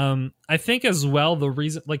 I think as well the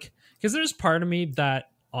reason, like, because there's part of me that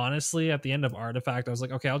honestly at the end of Artifact I was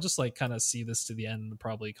like, okay, I'll just like kind of see this to the end and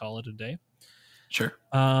probably call it a day. Sure.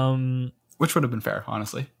 Which would have been fair,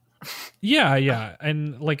 honestly. Yeah,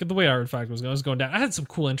 and like the way Artifact was going down, I had some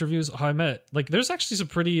cool interviews. I met like there's actually some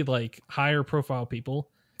pretty like higher profile people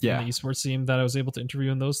in the esports team that I was able to interview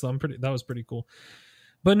in those. So that was pretty cool.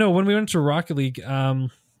 But no, when we went to Rocket League,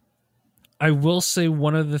 I will say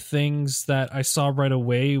one of the things that I saw right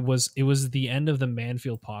away was it was the end of the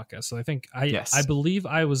Manfield podcast. So I think I believe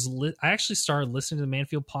I actually started listening to the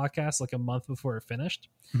Manfield podcast like a month before it finished.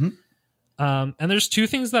 And there's two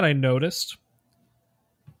things that I noticed.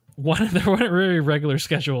 One, there wasn't a really regular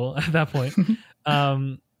schedule at that point.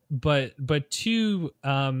 But two,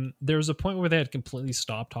 there was a point where they had completely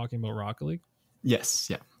stopped talking about Rocket League. Yes,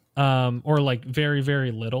 yeah. Or like very,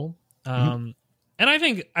 very little. And I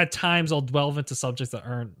think at times I'll delve into subjects that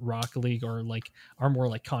aren't Rocket League or like are more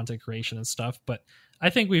like content creation and stuff. But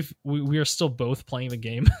I think we are still both playing the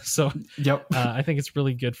game. So I think it's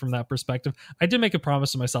really good from that perspective. I did make a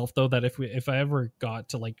promise to myself though, that if I ever got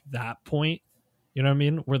to like that point, you know what I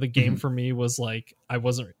mean? Where the game for me was like, I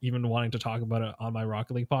wasn't even wanting to talk about it on my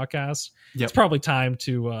Rocket League podcast. It's probably time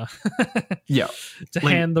to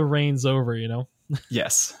hand the reins over, you know?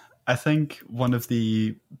 Yes. I think one of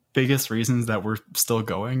the biggest reasons that we're still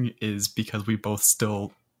going is because we both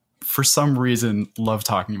still, for some reason, love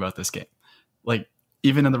talking about this game. Like,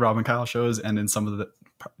 even in the Rob and Kyle shows and in some of the,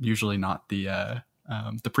 usually not the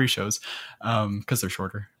pre-shows, because they're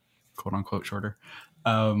shorter, quote unquote shorter.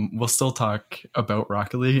 We'll still talk about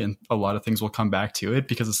Rocket League and a lot of things will come back to it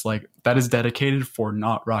because it's like that is dedicated for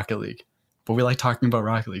not Rocket League, but we like talking about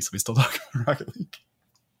Rocket League, so we still talk about Rocket League.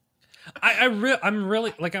 I'm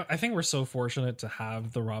really like, I think we're so fortunate to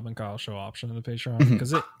have the Rob and Kyle show option in the Patreon,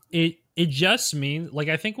 because it just means, like,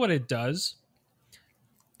 I think what it does,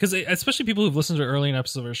 because especially people who've listened to early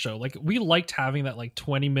episodes of our show, like, we liked having that like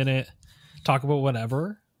 20-minute talk about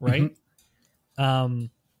whatever, right?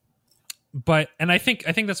 But and I think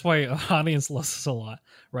that's why the audience loves us a lot,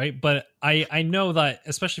 right? But I know that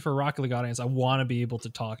especially for Rocket League audience, I want to be able to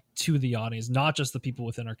talk to the audience, not just the people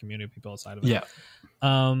within our community, people outside of it. Yeah.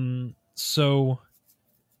 So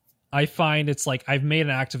I find it's like I've made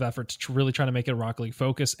an active effort to really try to make it a Rocket League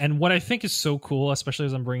focus. And what I think is so cool, especially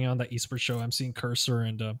as I'm bringing on that esports show, I'm seeing Cursor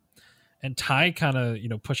and Ty kind of, you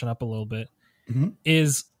know, pushing up a little bit,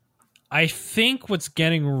 is I think what's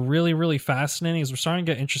getting really, really fascinating is we're starting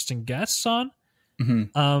to get interesting guests on.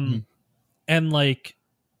 And like,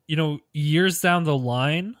 you know, years down the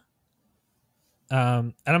line,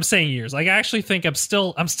 and I'm saying years, like, I actually think I'm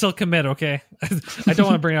still committed. Okay. I don't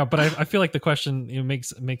want to bring it up, but I feel like the question, you know,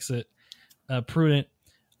 makes it prudent.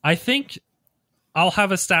 I think I'll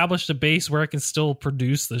have established a base where I can still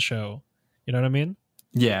produce the show. You know what I mean?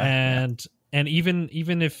 Yeah. And even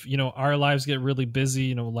if, you know, our lives get really busy,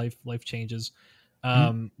 you know, life changes,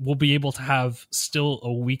 we'll be able to have still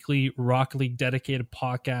a weekly Rocket League dedicated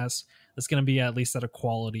podcast that's going to be at least at a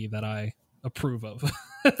quality that I approve of.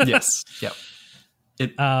 Yes. Yep.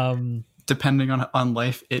 It depending on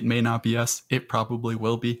life, it may not be us. It probably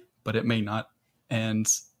will be, but it may not, and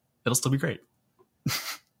it'll still be great.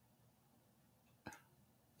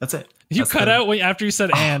 That's it. You cut out after you said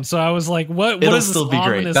 "and," so I was like, "What? It'll is still this be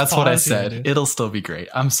great." That's what I pause here, said. dude? It'll still be great.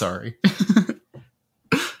 I'm sorry.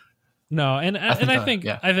 No, and I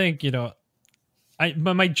think you know,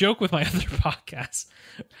 my joke with my other podcast,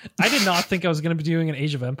 I did not think I was going to be doing an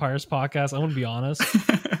Age of Empires podcast. I want to be honest.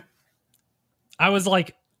 I was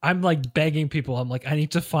like, I'm like begging people. I'm like, I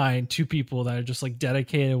need to find 2 people that are just like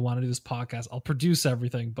dedicated and want to do this podcast. I'll produce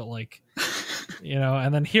everything, but like, you know,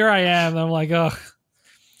 and then here I am. And I'm like, oh,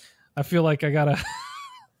 I feel like I gotta.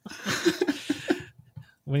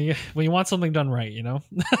 when you want something done right, you know.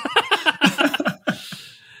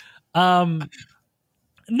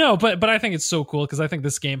 No, but I think it's so cool because I think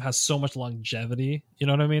this game has so much longevity. You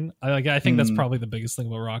know what I mean? I think that's probably the biggest thing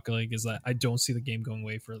about Rocket League is that I don't see the game going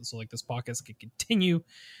away for it. So like this podcast can continue.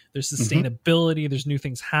 There's sustainability. There's new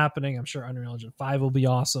things happening. I'm sure Unreal Engine 5 will be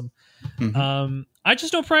awesome. I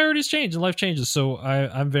just know priorities change and life changes. So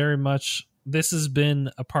I'm very much, this has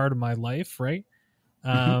been a part of my life, right?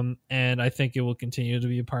 And I think it will continue to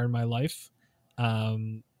be a part of my life.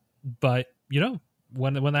 But you know,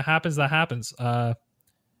 when that happens, that happens.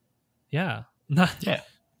 Yeah. Yeah.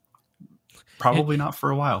 Probably not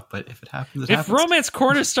for a while, but if it happens, it happens. If Romance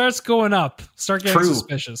Corner starts going up, start getting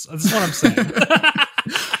suspicious. That's what I'm saying.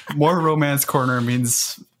 More Romance Corner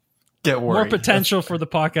means get worried. More potential for the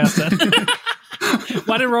podcast end.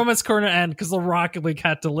 Why did Romance Corner end? Because the Rocket League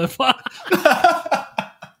had to live on.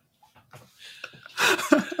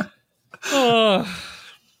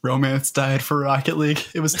 Romance died for Rocket League.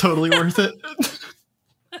 It was totally worth it.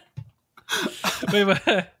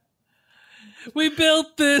 Wait. We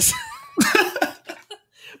built this.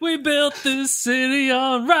 We built this city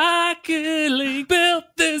on Rocket League. Built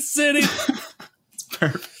this city. It's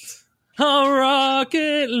perfect. On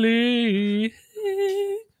Rocket League.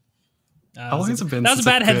 How long has it been? That was a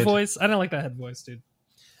bad head voice. I didn't like that head voice, dude.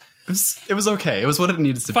 It was okay. It was what it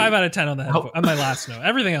needed to be. 5 out of 10 on the head voice. On my last note.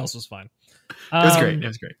 Everything else was fine. It was great. It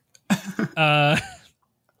was great.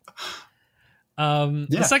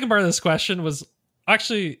 The second part of this question was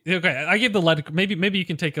actually okay. I gave the lead. Maybe you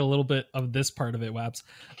can take a little bit of this part of it, Wabs.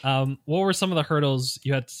 What were some of the hurdles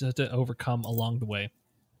you had to overcome along the way?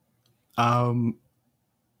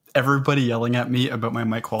 Everybody yelling at me about my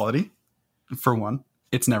mic quality. For one,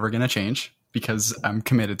 it's never going to change because I'm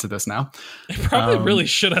committed to this now. It probably really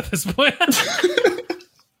should at this point.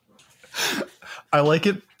 I like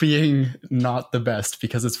it being not the best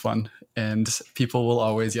because it's fun and people will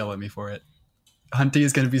always yell at me for it. Hunty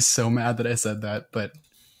is going to be so mad that I said that, but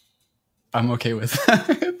I'm okay with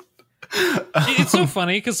that. It's so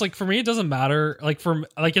funny because like for me it doesn't matter.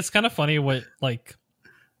 It's kind of funny what like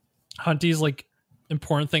Hunty's like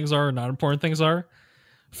important things are or not important things are.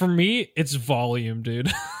 For me, it's volume,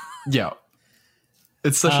 dude. Yeah.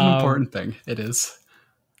 It's such an important thing. It is.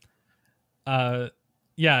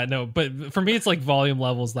 Yeah, no, but for me, it's like volume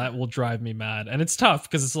levels that will drive me mad. And it's tough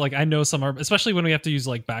because it's like I know some are, especially when we have to use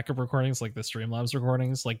like backup recordings, like the Streamlabs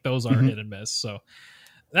recordings, like those are hit and miss. So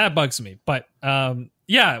that bugs me. But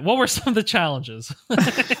yeah, what were some of the challenges?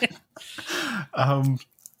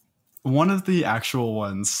 One of the actual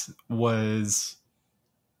ones was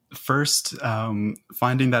first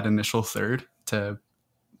finding that initial third to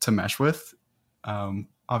to mesh with.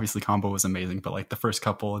 Obviously Combo was amazing, but like the first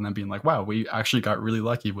couple and then being like, wow, we actually got really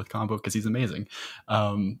lucky with Combo because he's amazing.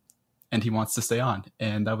 And he wants to stay on.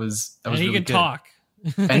 And that was and he really can good. talk.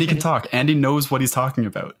 And he can talk and he knows what he's talking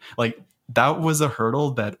about. Like that was a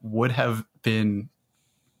hurdle that would have been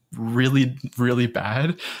really, really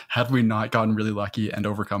bad had we not gotten really lucky and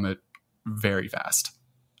overcome it very fast.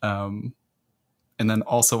 And then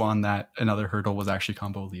also on that, another hurdle was actually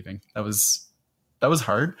Combo leaving. That was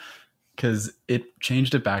hard because it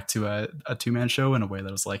changed it back to a two-man show in a way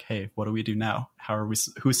that was like, hey, what do we do now?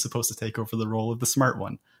 Who's supposed to take over the role of the smart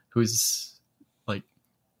one? Who's like,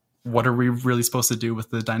 what are we really supposed to do with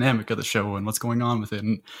the dynamic of the show and what's going on with it?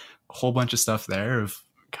 And a whole bunch of stuff there of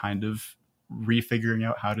kind of refiguring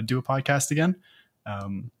out how to do a podcast again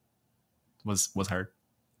was hard.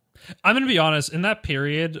 I'm going to be honest, in that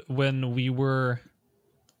period when we were,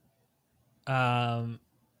 I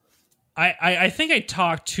think I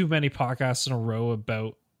talked too many podcasts in a row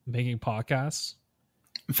about making podcasts.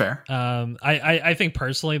 Fair. I think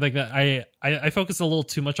personally, like that, I focused a little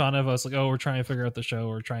too much on it. I was like, oh, we're trying to figure out the show,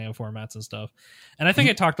 we're trying out formats and stuff, and I think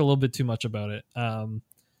I talked a little bit too much about it.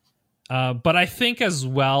 But I think as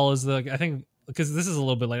well as I think because this is a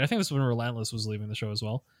little bit late. I think this is when Relentless was leaving the show as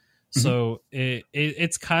well. So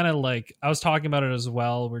it's kind of like I was talking about it as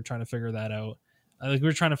well. We're trying to figure that out. Like we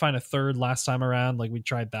were trying to find a third last time around. Like we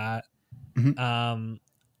tried that.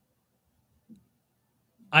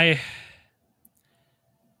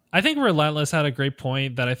 I think Relentless had a great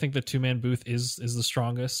point that I think the two-man booth is the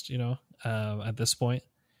strongest, at this point,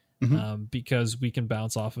 because we can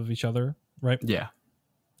bounce off of each other, right? Yeah.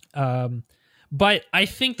 But I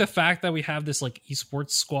think the fact that we have this like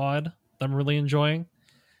esports squad that I'm really enjoying.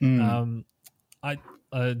 I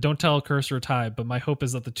don't tell Cursor or Ty, but my hope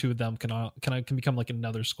is that the two of them can become like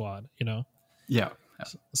another squad, Yeah.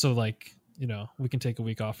 So like, we can take a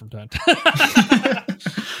week off from time to time.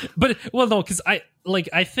 But well, no, because I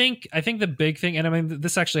think the big thing, and I mean,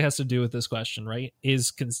 this actually has to do with this question, right?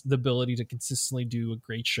 Is the ability to consistently do a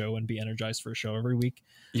great show and be energized for a show every week.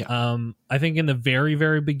 Yeah. I think in the very,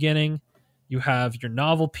 very beginning, you have your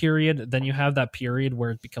novel period, then you have that period where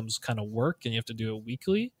it becomes kind of work and you have to do it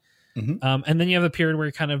weekly. And then you have a period where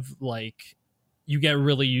you kind of like you get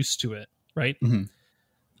really used to it, right?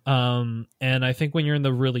 And I think when you're in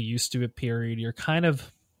the really used to it period, you're kind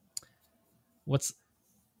of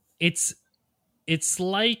it's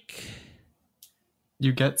like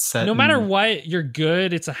you get set. No matter what, you're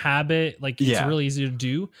good. It's a habit. Like it's really easy to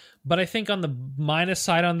do. But I think on the minus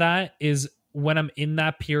side on that is when I'm in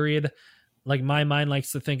that period, like my mind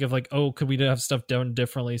likes to think of like, oh, could we have stuff done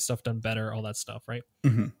differently, stuff done better, all that stuff, right?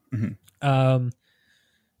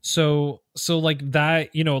 So like that,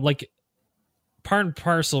 like part and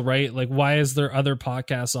parcel, right? Like why is there other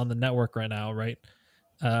podcasts on the network right now, right?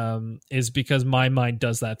 Is because my mind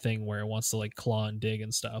does that thing where it wants to like claw and dig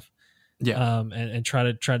and stuff. And try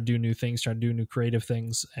to do new things, try to do new creative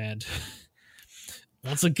things. And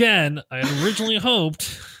once again, I had originally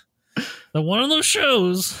hoped that one of those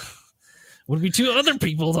shows would be two other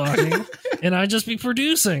people talking and I'd just be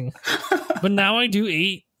producing. But now I do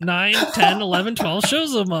 8, 9, 10, 11, 12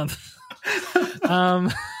 shows a month.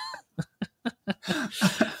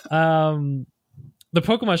 The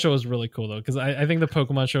Pokemon show is really cool though, because I think the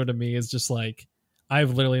Pokemon show to me is just like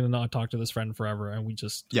I've literally not talked to this friend forever, and we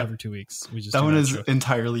just every 2 weeks we just that one is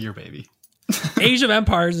entirely your baby. Age of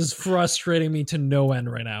Empires is frustrating me to no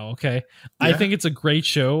end right now. Okay, I think it's a great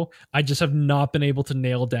show. I just have not been able to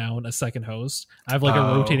nail down a second host. I have like a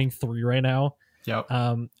rotating 3 right now.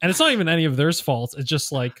 And it's not even any of theirs fault. It's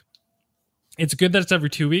just like it's good that it's every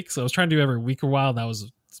 2 weeks. I was trying to do every week a while. That was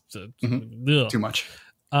too much.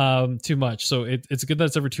 Too much. So it's good that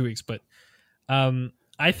it's every 2 weeks, but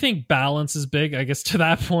I think balance is big, I guess, to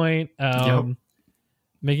that point. Making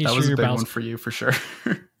that sure was you're a big balanced one for you for sure.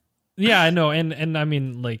 Yeah, I know. And I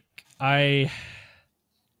mean, like that's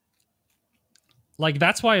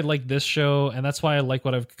why I like this show, and that's why I like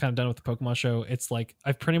what I've kind of done with the Pokemon show. It's like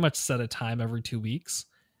I've pretty much set a time every 2 weeks.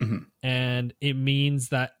 And it means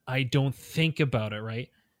that I don't think about it, right?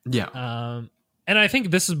 And I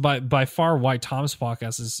think this is by far why Tom's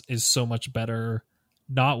podcast is so much better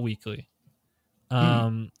not weekly.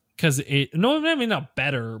 Because not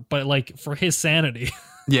better, but like for his sanity.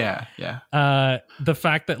 The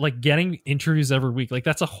fact that like getting interviews every week, like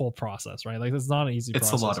that's a whole process, right? Like that's not an easy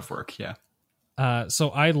process. It's a lot of work, so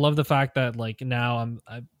I love the fact that like now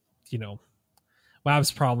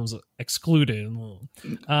Wab's problems excluded.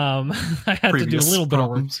 I had to do a little bit of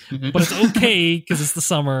work, but it's okay because it's the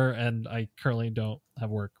summer and I currently don't have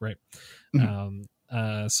work, right?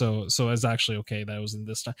 So it's actually okay that it was in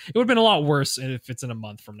this time. It would have been a lot worse if it's in a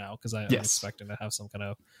month from now, because I'm expecting to have some kind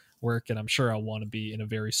of work, and I'm sure I'll want to be in a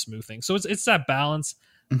very smooth thing. So it's that balance.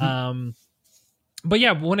 But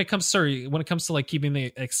yeah, when it comes to like keeping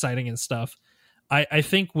it exciting and stuff, I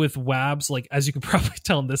think with WABs, like as you can probably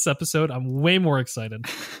tell in this episode, I'm way more excited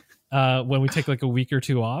when we take like a week or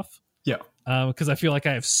two off. Yeah. Because I feel like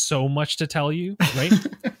I have so much to tell you, right?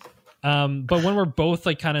 But when we're both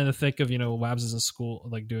like kind of in the thick of, WABs is in school,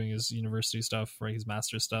 like doing his university stuff, right? His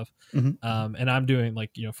master's stuff. And I'm doing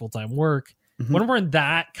like, full-time work. When we're in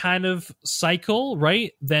that kind of cycle,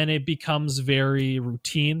 right? Then it becomes very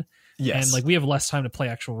routine. Yes. And like we have less time to play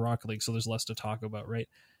actual Rocket League, so there's less to talk about, right?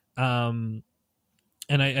 And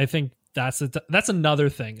I think that's another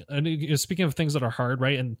thing. And speaking of things that are hard,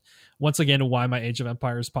 right? And once again, why my Age of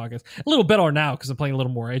Empires podcast a little bit are now because I'm playing a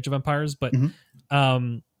little more Age of Empires, but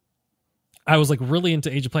I was like really into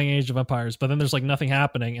playing Age of Empires, but then there's like nothing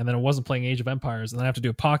happening, and then I wasn't playing Age of Empires, and then I have to do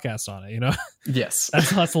a podcast on it. Yes.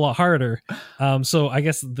 that's a lot harder. So I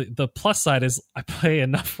guess the plus side is I play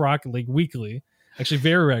enough Rocket League weekly, actually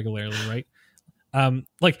very regularly, right?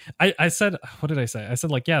 Like I said, what did I say? I said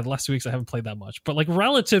like, yeah, the last 2 weeks I haven't played that much, but like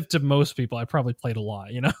relative to most people, I probably played a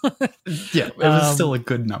lot, Yeah, it was still a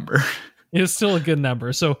good number. It is still a good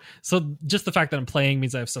number. So just the fact that I'm playing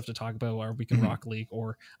means I have stuff to talk about, or we can Rocket League,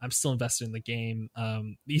 or I'm still invested in the game.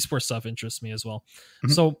 The esports stuff interests me as well.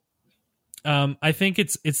 So I think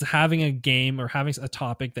it's having a game or having a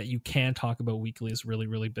topic that you can talk about weekly is really,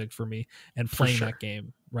 really big for me, and playing that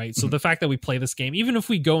game, right? So the fact that we play this game, even if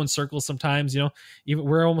we go in circles sometimes, even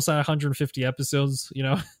we're almost at 150 episodes,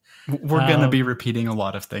 we're going to be repeating a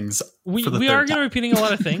lot of things. We are going to be repeating a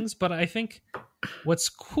lot of things, but I think what's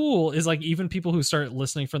cool is like even people who start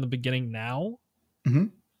listening from the beginning now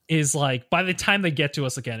is like by the time they get to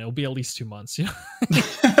us again, it'll be at least 2 months.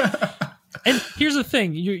 And here's the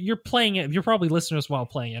thing: you're playing it. You're probably listening to us while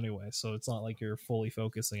playing anyway, so it's not like you're fully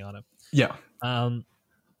focusing on it. Yeah.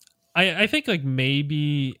 I think like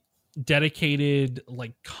maybe dedicated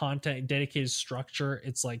like content, dedicated structure.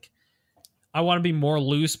 It's like I want to be more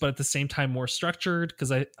loose, but at the same time more structured,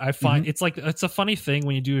 because I find it's like it's a funny thing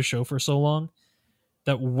when you do a show for so long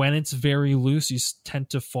that when it's very loose, you tend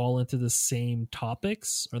to fall into the same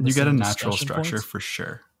topics. Or you get a natural structure for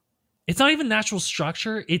sure. It's not even natural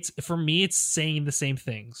structure. It's for me, it's saying the same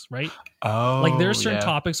things, right? Oh, like there are certain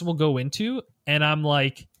topics we'll go into, and I'm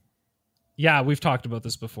like, yeah, we've talked about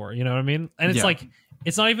this before. You know what I mean? And it's like,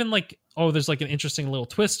 it's not even like, oh, there's like an interesting little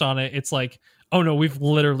twist on it. It's like, oh no, we've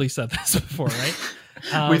literally said this before, right?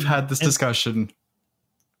 We've had this discussion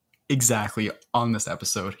exactly on this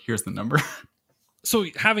episode. Here's the number. So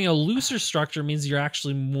having a looser structure means you're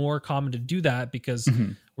actually more common to do that, because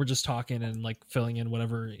we're just talking and like filling in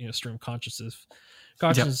whatever stream consciousness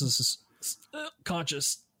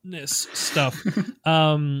stuff.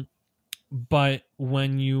 But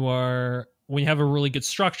when you have a really good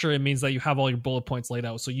structure, it means that you have all your bullet points laid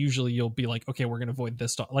out. So usually you'll be like, okay, we're going to avoid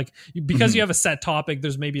this like because you have a set topic.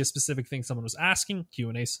 There's maybe a specific thing someone was asking.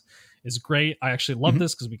 Q&A is great. I actually love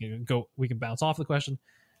this because we can bounce off the question.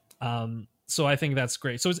 So I think that's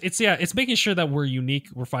great. So it's making sure that we're unique.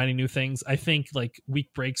 We're finding new things. I think like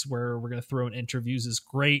week breaks where we're going to throw in interviews is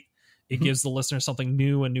great. It gives the listener something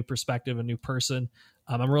new, a new perspective, a new person.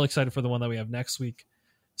 I'm really excited for the one that we have next week.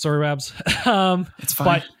 Sorry, Wabs. It's fine.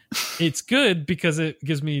 But it's good because it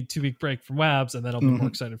gives me 2 week break from Wabs, and then I'll be more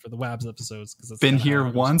excited for the Wabs episodes. Because been here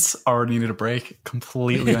once, already needed a break.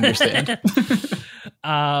 Completely understand.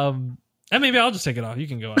 And maybe I'll just take it off. You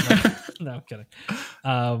can go on. No, I'm kidding.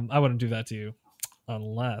 I wouldn't do that to you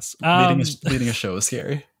unless leading a show is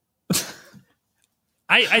scary.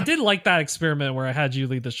 I did like that experiment where I had you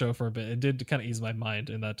lead the show for a bit. It did kind of ease my mind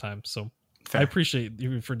in that time. So fair. I appreciate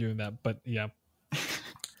you for doing that. But yeah.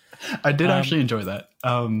 I did actually enjoy that.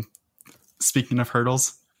 Speaking of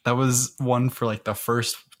hurdles, that was one for like the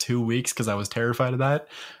first 2 weeks because I was terrified of that.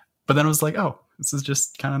 But then I was like, oh, this is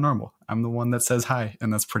just kind of normal. I'm the one that says hi,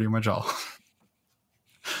 and that's pretty much all.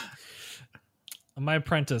 My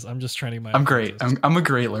apprentice. I'm just training my. I'm great. I'm a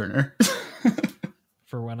great learner.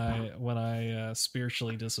 For when I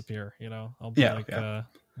spiritually disappear, I'll be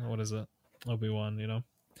what is it? Obi-Wan,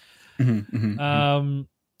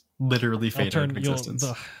 literally fade out of existence.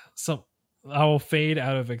 I will fade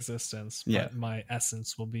out of existence. But yeah, my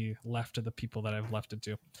essence will be left to the people that I've left it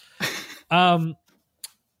to.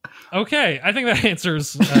 Okay, I think that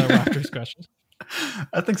answers Raptor's question.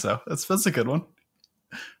 I think so. That's a good one.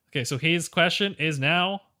 Okay, so his question is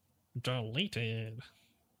now deleted.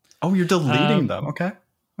 Oh, you're deleting them. Okay.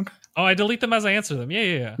 Oh, I delete them as I answer them.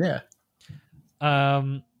 Yeah. Yeah.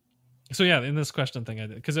 So yeah, in this question thing I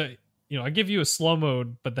did, because I give you a slow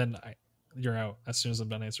mode, but then you're out as soon as I'm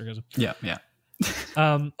done answering it. Yeah.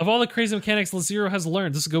 Of all the crazy mechanics LeZero has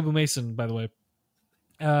learned, this is Gobu Mason, by the way.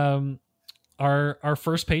 Our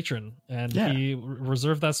first patron, and he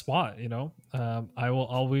reserved that spot. I will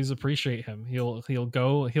always appreciate him. He'll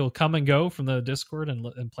come and go from the Discord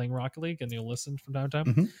and playing Rocket League, and he'll listen from time to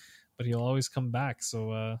time, but he'll always come back.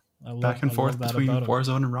 So I love, back and forth that between about him.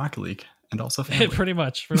 Warzone and Rocket League, and also family. pretty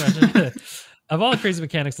much. Of all the crazy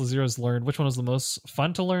mechanics LeZero's learned, which one was the most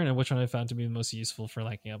fun to learn, and which one I found to be the most useful for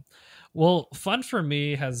ranking up? Well, fun for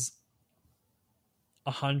me has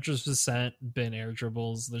 100% been air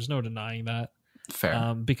dribbles. There's no denying that.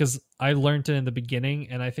 Fair. Because I learned it in the beginning,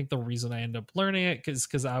 and I think the reason I ended up learning it is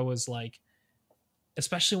because I was like,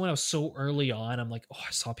 especially when I was so early on, I'm like,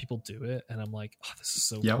 I saw people do it, and I'm like, this is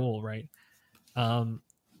so cool, right?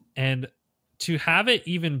 And to have it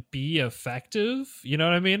even be effective, you know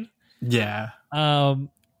what I mean? Yeah.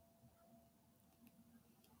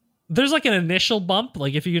 There's like an initial bump,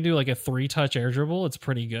 like if you can do like a 3-touch air dribble, it's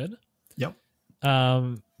pretty good. Yep.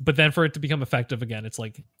 But then for it to become effective again, it's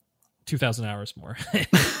like 2,000 hours more.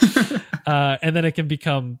 And then it can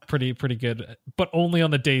become pretty good, but only on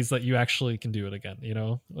the days that you actually can do it again,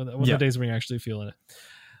 the days when you're actually feeling it.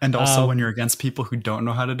 And also when you're against people who don't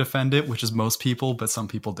know how to defend it, which is most people, but some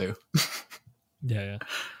people do. Yeah.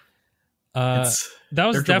 That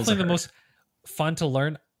was definitely the most fun to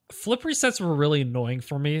learn. Flip resets were really annoying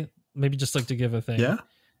for me. Maybe just like to give a thing. Yeah.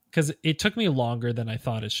 Because it took me longer than I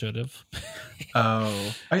thought it should have.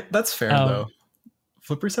 That's fair though.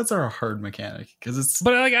 Flip resets are a hard mechanic because it's.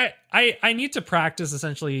 But like I need to practice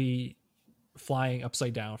essentially flying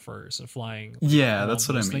upside down first and flying. Yeah, that's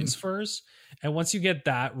what I mean. Things first, and once you get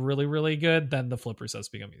that really really good, then the flip resets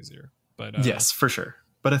become easier. But yes, for sure.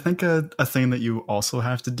 But I think a thing that you also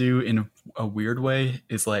have to do in a weird way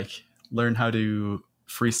is like learn how to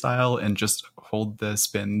freestyle and just hold the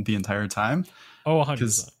spin the entire time.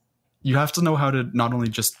 100%. You have to know how to not only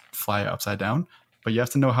just fly upside down, but you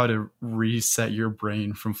have to know how to reset your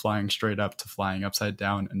brain from flying straight up to flying upside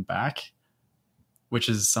down and back, which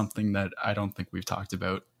is something that I don't think we've talked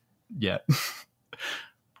about yet.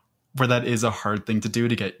 Where that is a hard thing to do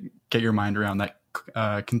to get your mind around that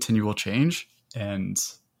continual change and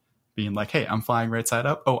being like, hey, I'm flying right side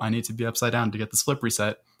up. Oh, I need to be upside down to get this flip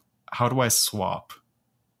reset. How do I swap?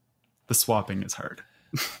 The swapping is hard.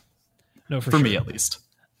 No, for sure. me at least.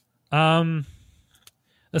 The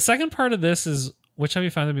second part of this is, which have you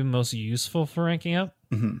found to be most useful for ranking up?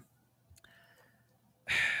 Mm-hmm.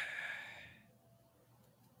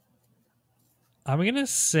 I'm going to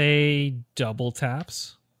say double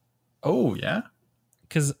taps. Oh, yeah?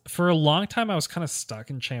 Because for a long time, I was kind of stuck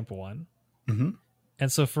in Champ 1. Mm-hmm.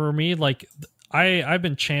 And so for me, like, I've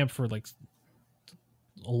been Champ for, like,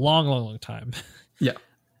 a long time. Yeah.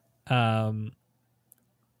 And,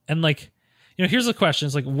 like, here's the question.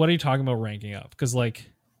 It's like, what are you talking about ranking up? Because,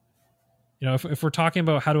 like, if we're talking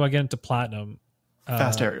about how do I get into platinum,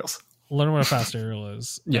 fast aerials, learn what a fast aerial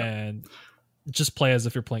is, and just play as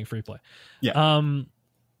if you're playing free play. Yeah.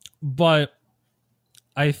 But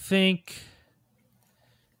I think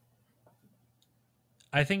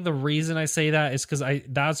the reason I say that is because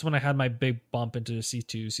that's when I had my big bump into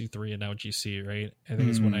C2, C3, and now GC. Right. I think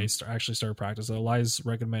it's when I actually started practicing. Elias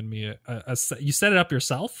recommended me you set it up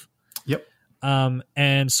yourself. Yep.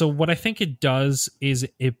 And so what I think it does is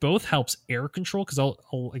it both helps air control, because I'll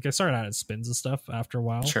I started adding spins and stuff after a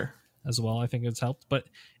while. Sure. As well, I think it's helped, but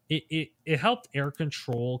it helped air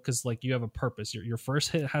control because like you have a purpose. Your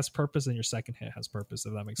first hit has purpose and your second hit has purpose,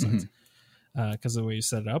 if that makes sense. Because of the way you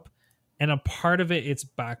set it up, and a part of it's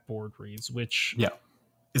backboard reads, which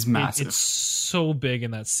is massive. It's so big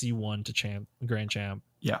in that C1 to Grand Champ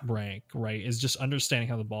rank, right? Is just understanding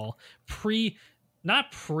how the ball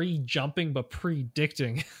not pre-jumping, but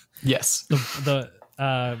predicting. Yes. But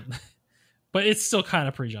it's still kind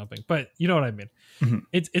of pre-jumping. But you know what I mean. Mm-hmm.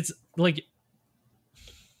 It's like,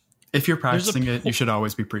 if you're practicing it, you should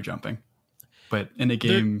always be pre-jumping. But in a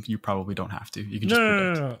game, you probably don't have to. You can just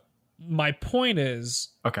predict. No. My point is,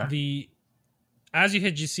 as you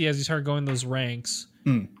hit GC, as you start going those ranks,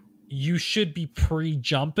 you should be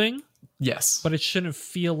pre-jumping. Yes. But it shouldn't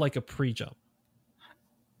feel like a pre-jump.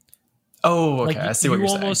 Oh, okay. Like, I see what you're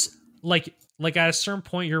almost, saying. Like at a certain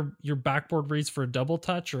point, your backboard reads for a double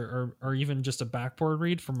touch or even just a backboard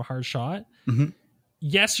read from a hard shot. Mm-hmm.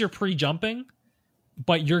 Yes, you're pre-jumping,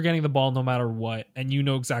 but you're getting the ball no matter what, and you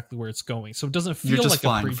know exactly where it's going. So it doesn't feel like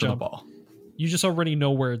a pre-jump. For the ball. You just already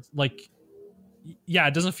know where it's like. Yeah,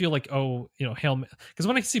 it doesn't feel like hail. Because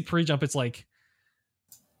when I see pre-jump, it's like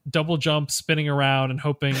double jump, spinning around, and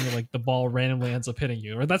hoping like the ball randomly ends up hitting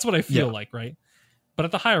you. Or that's what I feel like, right? But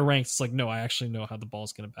at the higher ranks, it's like, no, I actually know how the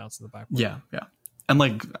ball's going to bounce in the backboard. Yeah. And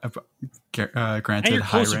like, granted, And you're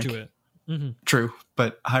high closer rank, to it. Mm-hmm. true,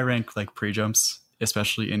 but high rank like pre-jumps,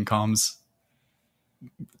 especially in comms,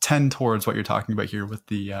 tend towards what you're talking about here with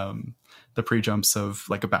the pre-jumps of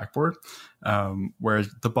like a backboard, where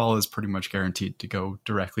the ball is pretty much guaranteed to go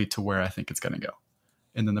directly to where I think it's going to go.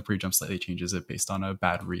 And then the pre-jump slightly changes it based on a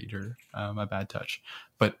bad read or a bad touch.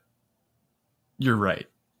 But you're right.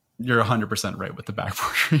 You're 100% right with the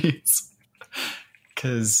backboard reads.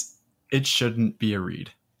 Because it shouldn't be a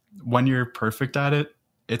read. When you're perfect at it,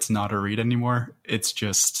 it's not a read anymore. It's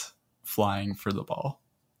just flying for the ball.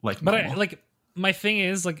 But my thing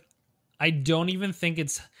is, like, I don't even think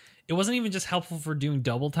it wasn't even just helpful for doing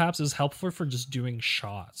double taps. It was helpful for just doing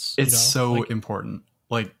shots. It's so important.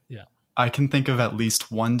 Like, yeah. I can think of at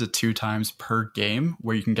least 1 to 2 times per game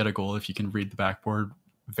where you can get a goal if you can read the backboard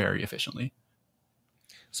very efficiently.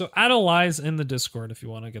 So Addo lies in the Discord if you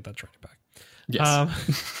want to get that training back. Yes.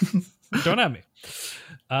 Don't at me.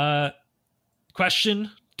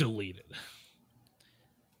 Question deleted.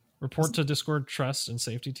 Report to Discord trust and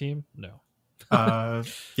safety team? No.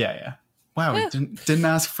 Yeah. Wow, he didn't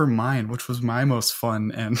ask for mine, which was my most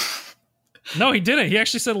fun. And no, he didn't. He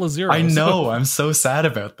actually said Lazero. I know. I'm so sad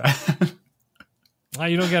about that.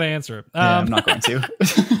 You don't get to answer it. Yeah, I'm not going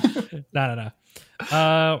to.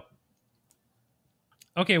 No.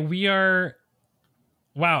 Okay, we are.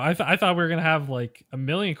 Wow, I thought we were gonna have like a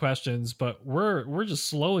million questions, but we're just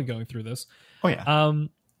slowly going through this. Oh yeah.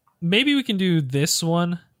 Maybe we can do this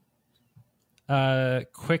one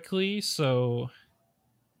quickly. So,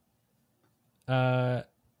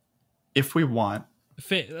 if we want,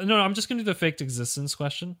 no, I'm just gonna do the faked existence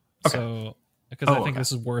question. Okay. So, because I think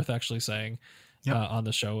this is worth actually saying on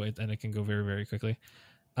the show, and it can go very, very quickly.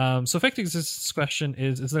 So faked existence question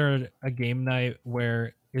is there a game night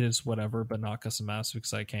where it is whatever but not custom maps,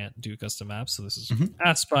 because I can't do custom maps? So this is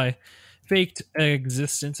asked by faked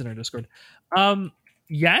existence in our Discord.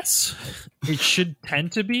 Yes, it should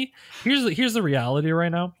tend to be. Here's the reality right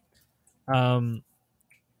now.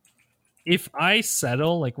 If I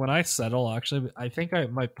settle, like when I settle, actually, I think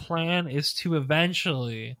my plan is to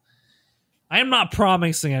eventually. I am not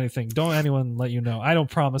promising anything. Don't anyone let you know. I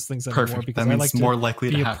don't promise things anymore. Perfect. Because that means I like to more likely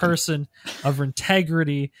be to a happen. person of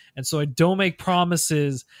integrity, and so I don't make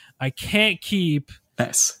promises I can't keep.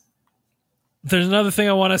 Nice. There's another thing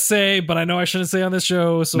I want to say, but I know I shouldn't say on this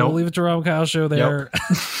show, so we'll leave it to Rob and Kyle show there.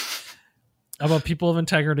 Yep. About people of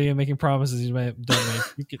integrity and making promises you don't make.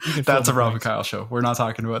 You can That's a Rob and Kyle show. We're not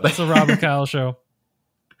talking about that. That's a Rob and Kyle show.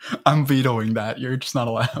 I'm vetoing that. You're just not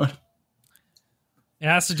allowed. It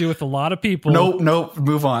has to do with a lot of people. No,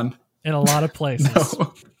 move on. In a lot of places.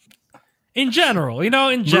 No. In general, in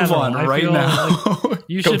general. Move on right now. Like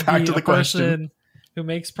you go should back be to the a question. Person who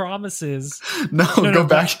makes promises. No, go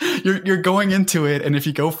back. You're going into it, and if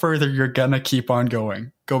you go further, you're gonna keep on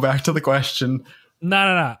going. Go back to the question. No.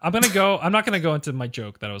 I'm not gonna go into my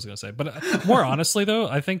joke that I was gonna say. But more honestly, though,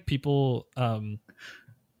 I think people, I've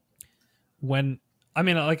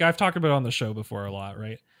talked about it on the show before a lot,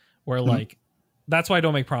 right? Where like. That's why I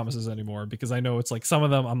don't make promises anymore, because I know it's like some of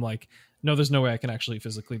them I'm like, no, there's no way I can actually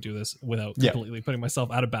physically do this without completely putting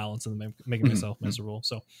myself out of balance and making myself miserable.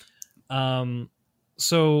 So,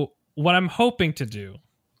 so what I'm hoping to do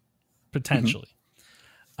potentially,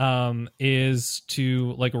 is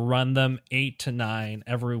to like run them 8 to 9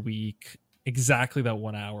 every week, exactly that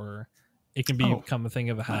 1 hour. It can become a thing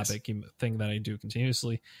of a habit, thing that I do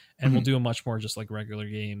continuously, and we'll do a much more just like regular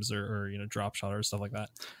games or drop shot or stuff like that.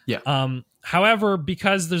 Yeah. However,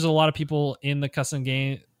 because there's a lot of people in the custom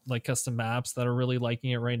game, like custom maps, that are really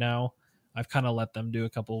liking it right now, I've kind of let them do a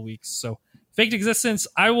couple of weeks. So, faked existence,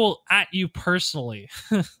 I will at you personally.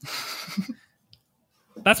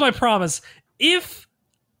 That's my promise. If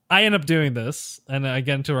I end up doing this and I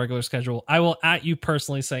get into a regular schedule, I will at you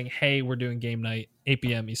personally saying, hey, we're doing game night 8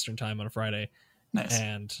 p.m. Eastern time on a Friday. Nice.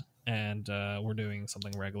 And we're doing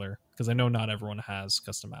something regular, because I know not everyone has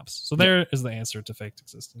custom maps. So there is the answer to faked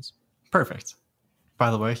existence. Perfect.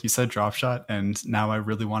 By the way, you said drop shot, and now I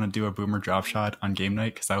really want to do a boomer drop shot on game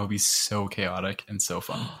night, because that would be so chaotic and so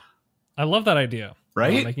fun. I love that idea. Right?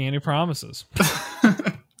 I'm not making any promises.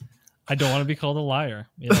 I don't want to be called a liar.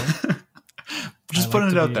 Just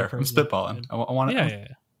putting it out there. I'm spitballing. I want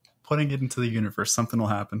to putting it into the universe. Something will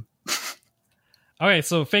happen. Okay,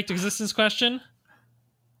 so faked existence question.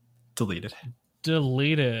 Deleted.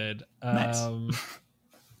 Nice.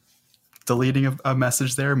 Deleting a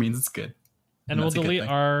message there means it's good. And we'll delete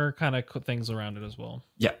our kind of things around it as well.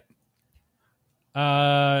 Yeah.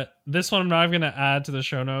 This one I'm not even going to add to the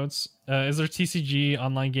show notes. Is there TCG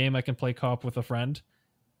online game I can play co-op with a friend?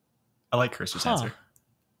 I like Cursor's answer.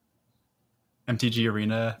 MTG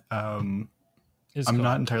Arena. Is I'm cool.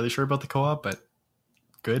 not entirely sure about the co-op, but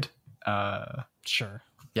good. Sure.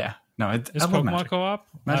 Yeah. No, Is I love Pokemon Magic. co-op?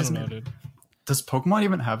 I Magic's don't know, amazing. dude. Does Pokemon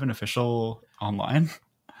even have an official online?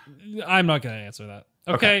 I'm not going to answer that.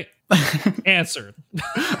 Okay. Answered.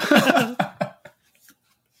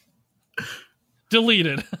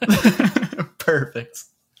 Deleted. Perfect.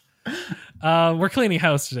 We're cleaning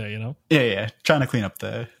house today, you know? Yeah. Trying to clean up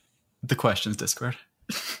the questions Discord.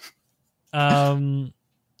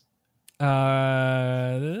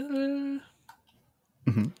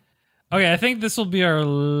 Okay, I think this will be our.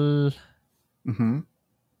 Mm-hmm.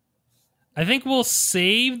 I think we'll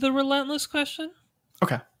save the relentless question,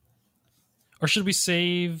 Okay. or should we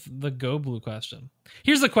save the Go Blue question?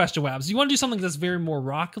 Here's the question, Wabs. Do you want to do something that's very more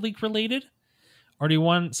Rocket League related, or do you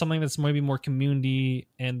want something that's maybe more community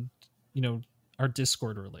and our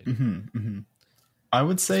Discord related? Mm-hmm. I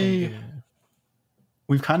would say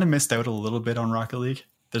we've kind of missed out a little bit on Rocket League.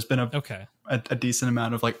 There's been a decent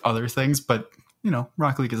amount of like other things, but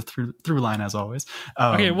Rocket League is a through line as always.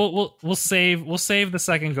 Okay, we'll save the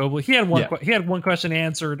second Go Blue. He had one question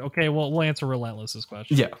answered. Okay, we'll answer Relentless's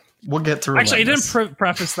question. Yeah, we'll get to Relentless. Actually, I didn't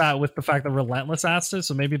preface that with the fact that Relentless asked it,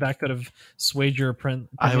 so maybe that could have swayed your opinion.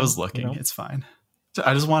 I was looking. It's fine.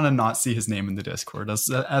 I just want to not see his name in the Discord.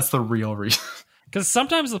 That's the real reason. Because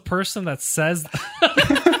sometimes the person that says,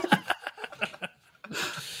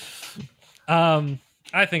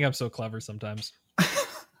 I think I'm so clever sometimes.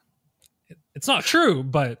 It's not true,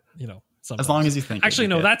 but sometimes. As long as you think. Actually,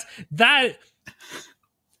 no, that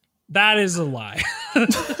is a lie.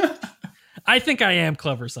 I think I am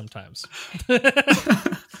clever sometimes.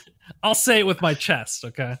 I'll say it with my chest,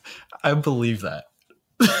 okay? I believe that.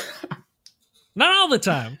 Not all the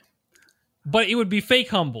time, but it would be fake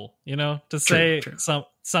humble, to say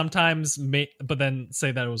sometimes, but then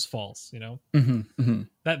say that it was false,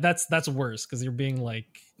 That's worse because you're being like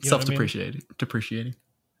self-depreciating, depreciating.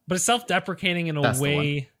 But it's self-deprecating in a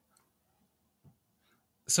way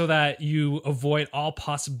so that you avoid all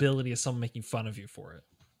possibility of someone making fun of you for it,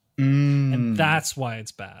 and that's why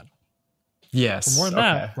it's bad. Yes. For more than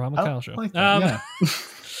that, Rob McCall Show. Like that,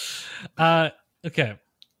 Okay.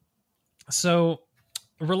 So,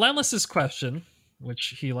 Relentless's question,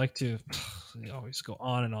 which he liked to always go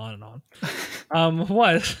on and on and on,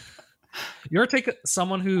 was your take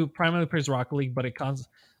someone who primarily plays Rocket League, but it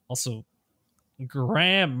also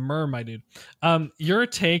grammar, my dude. Your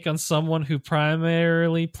take on someone who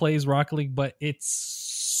primarily plays Rocket League, but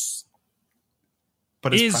is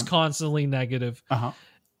constantly negative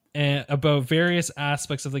about various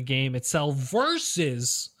aspects of the game itself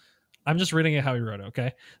versus. I'm just reading it how he wrote it,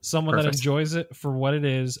 okay? Someone that enjoys it for what it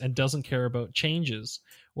is and doesn't care about changes.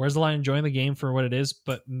 Where's the line enjoying the game for what it is,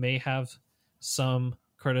 but may have some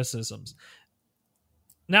criticisms?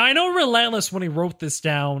 Now, I know Relentless, when he wrote this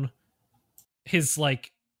down, his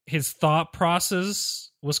thought process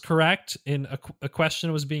was correct in a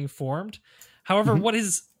question was being formed. However, what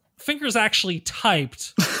his fingers actually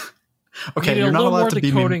typed... Okay, you're not allowed to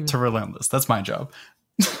be mean to Relentless. That's my job.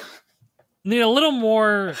 Need a little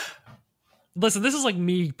more... Listen, this is like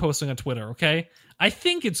me posting on Twitter, okay? I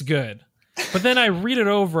think it's good. But then I read it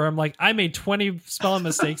over, I'm like, I made 20 spelling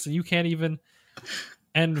mistakes and you can't even...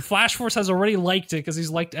 And Flash Force has already liked it because he's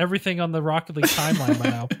liked everything on the Rocket League timeline by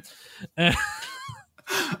now.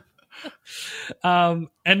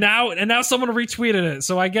 And now someone retweeted it.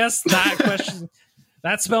 So I guess that question,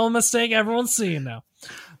 that spelling mistake, everyone's seeing now.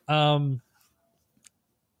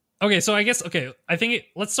 Okay, so I think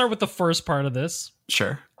let's start with the first part of this.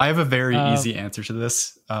 Sure. I have a very easy answer to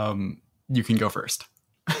this. You can go first.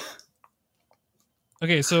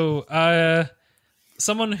 Okay, so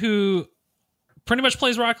someone who pretty much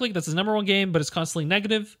plays Rocket League, that's his number one game, but it's constantly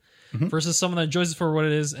negative, versus someone that enjoys it for what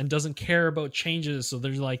it is and doesn't care about changes. So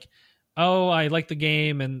they're like, oh, I like the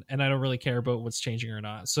game and I don't really care about what's changing or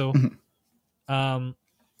not. So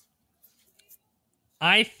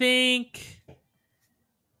I think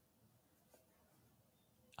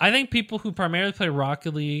people who primarily play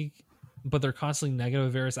Rocket League, but they're constantly negative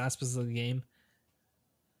at various aspects of the game.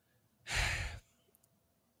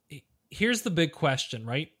 Here's the big question,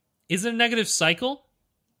 right? Is it a negative cycle?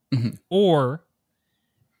 Or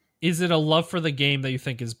is it a love for the game that you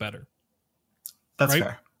think is better? That's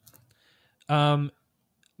right? fair.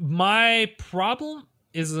 My problem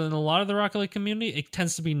is in a lot of the Rocket League community, it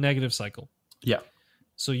tends to be negative cycle. Yeah.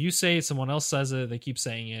 So you say it, someone else says it, they keep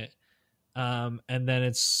saying it. And then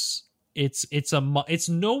it's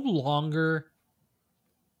no longer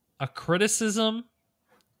a criticism.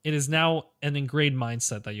 It is now an ingrained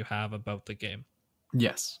mindset that you have about the game.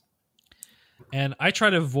 Yes. And I try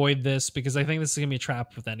to avoid this because I think this is gonna be a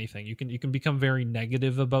trap with anything. You can become very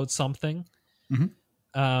negative about something.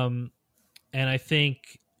 And I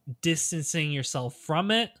think distancing yourself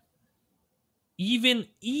from it, even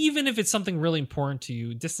if it's something really important to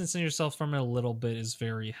you, distancing yourself from it a little bit is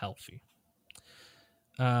very healthy.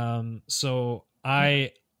 So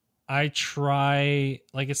I try,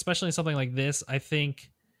 like, especially something like this, I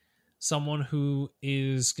think someone who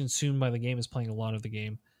is consumed by the game is playing a lot of the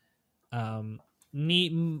game.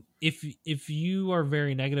 If you are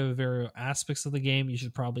very negative of various aspects of the game, you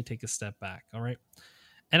should probably take a step back. All right.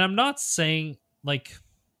 And I'm not saying, like,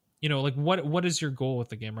 you know, like what is your goal with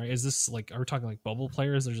the game, right? Is this like, are we talking like bubble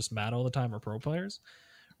players that are just mad all the time, or pro players,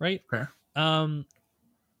 right? Fair.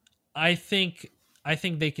 I think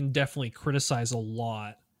they can definitely criticize a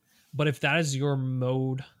lot, but if that is your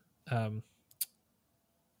mode, I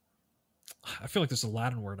feel like there's a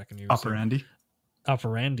Latin word I can use. Operandi.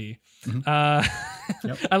 Operandi. Yep.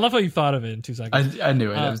 I love how you thought of it in 2 seconds. I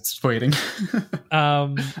knew it. I was just waiting.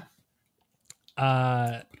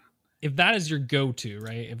 If that is your go-to,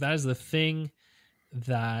 right? If that is the thing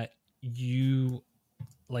that you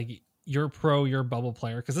like, you're pro, you're a bubble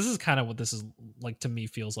player, because this is kind of what this is like to me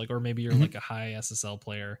feels like, or maybe you're like a high SSL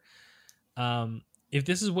player. If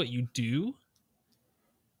this is what you do,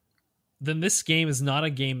 then this game is not a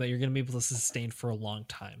game that you're going to be able to sustain for a long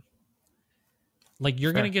time. Like,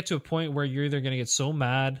 you're going to get to a point where you're either going to get so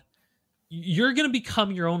mad, you're going to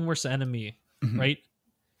become your own worst enemy, right?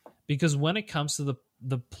 Because when it comes to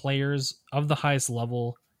the players of the highest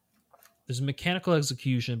level, there's mechanical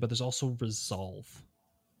execution, but there's also resolve.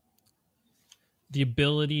 The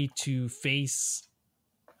ability to face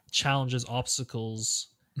challenges, obstacles,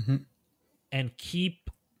 and keep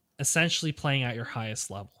essentially playing at your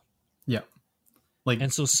highest level. Yeah. Like,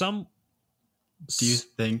 and so do you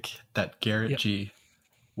think that Garrett G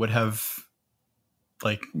would have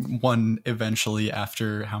like won eventually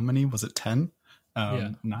after how many? Was it 10?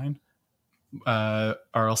 9?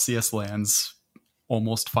 RLCS lands,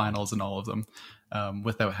 almost finals in all of them,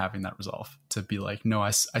 without having that resolve to be like, no, I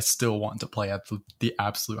still want to play at the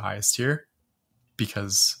absolute highest tier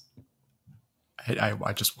because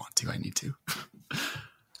I just want to. I need to.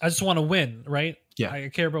 I just want to win, right? Yeah. I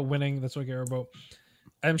care about winning. That's what I care about.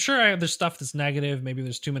 I'm sure there's stuff that's negative. Maybe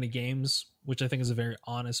there's too many games, which I think is a very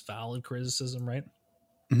honest, valid criticism, right?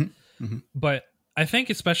 But I think,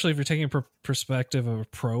 especially if you're taking a perspective of a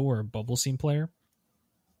pro or a bubble scene player,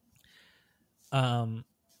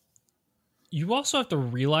 you also have to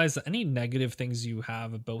realize that any negative things you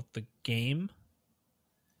have about the game,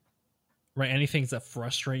 right? Any things that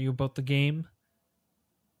frustrate you about the game,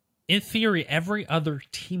 in theory, every other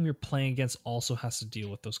team you're playing against also has to deal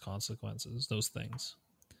with those consequences, those things.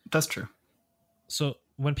 That's true. So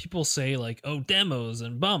when people say like, oh, demos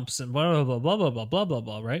and bumps and blah, blah, blah, blah, blah, blah, blah,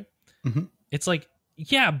 blah, right? It's like,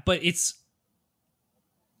 yeah, but it's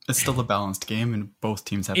still a balanced game, and both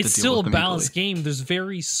teams have to deal with them. It's still a balanced game. There's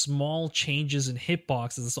very small changes in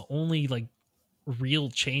hitboxes. It's the only like real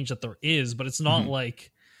change that there is, but it's not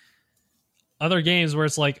like other games where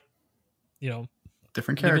it's like, you know,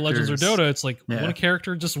 different characters. League of Legends or Dota, it's like one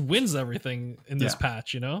character just wins everything in this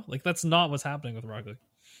patch, you know? Like, that's not what's happening with Rocket League.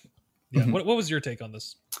 Yeah. What was your take on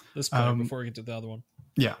this point before we get to the other one?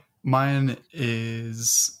 Yeah. Mine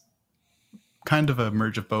is kind of a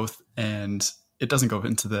merge of both, and it doesn't go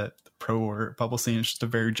into the pro or bubble scene. It's just a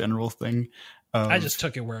very general thing. I just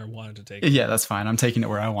took it where I wanted to take it. Yeah, that's fine. I'm taking it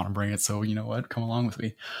where I want to bring it. So you know what? Come along with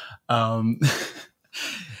me.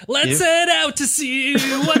 Let's head out to see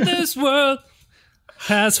what this world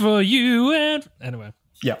has for you. And anyway,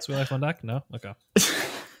 Sweet Life on Deck? No? Okay.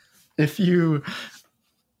 If you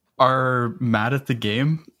are mad at the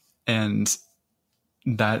game and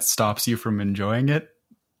that stops you from enjoying it,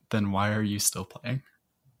 then why are you still playing?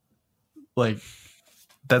 Like,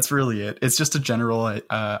 that's really it. It's just a general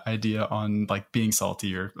idea on like being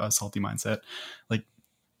salty or a salty mindset. Like,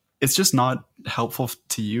 it's just not helpful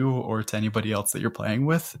to you or to anybody else that you're playing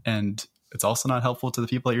with, and it's also not helpful to the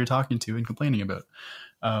people that you're talking to and complaining about.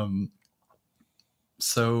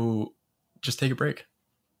 So just take a break.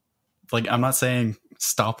 Like, I'm not saying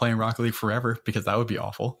stop playing Rocket League forever, because that would be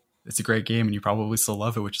awful. It's a great game and you probably still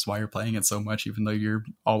love it, which is why you're playing it so much, even though you're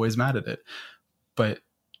always mad at it. But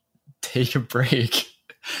take a break.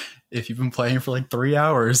 If you've been playing for like 3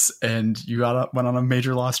 hours and you went on a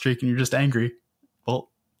major loss streak and you're just angry,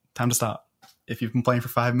 well, time to stop. If you've been playing for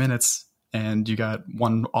 5 minutes and you got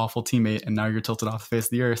one awful teammate and now you're tilted off the face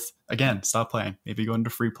of the earth, again, stop playing. Maybe go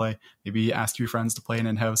into free play. Maybe ask your friends to play an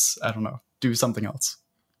in-house. I don't know. Do something else.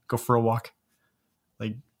 Go for a walk.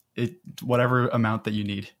 Like, whatever amount that you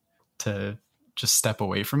need to just step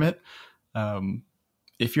away from it.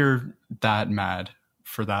 If you're that mad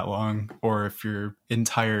for that long, or if your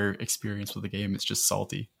entire experience with the game is just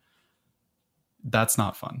salty, that's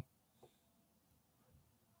not fun.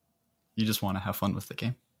 You just want to have fun with the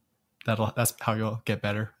game. That's how you'll get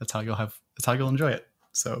better. That's how you'll enjoy it.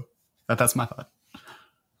 So that's my thought.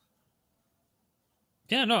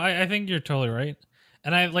 Yeah, no, I think you're totally right.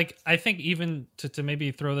 And I think even to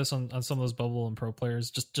maybe throw this on some of those bubble and pro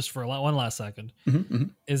players, just for one last second,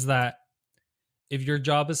 is that if your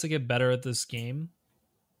job is to get better at this game,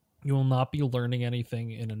 you will not be learning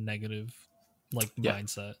anything in a negative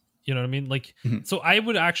mindset. You know what I mean? So I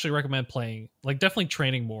would actually recommend playing, definitely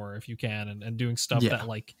training more if you can, and doing stuff that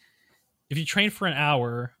if you train for an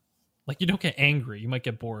hour, you don't get angry. You might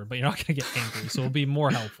get bored, but you're not going to get angry. So it'll be more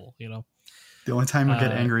helpful, you know? The only time you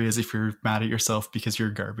get angry is if you're mad at yourself because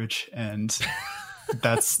you're garbage. And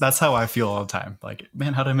that's how I feel all the time. Like,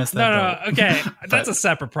 man, how did I miss that? No, okay. That's a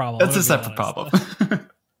separate problem. That's a separate problem.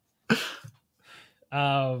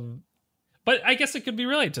 But I guess it could be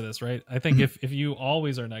related to this, right? I think if you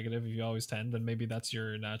always are negative, if you always tend, then maybe that's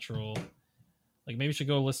your natural. Maybe you should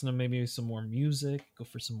go listen to maybe some more music, go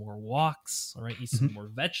for some more walks, all right? Eat some more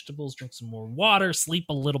vegetables, drink some more water, sleep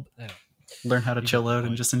a little bit. Anyway, learn how to chill out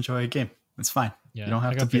and just enjoy a game. It's fine. Yeah, you don't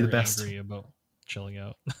have to be the best. Angry about chilling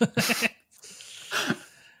out.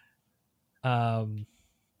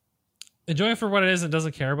 Enjoying for what it is and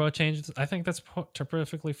doesn't care about changes, I think that's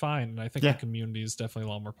perfectly fine. And I think the community is definitely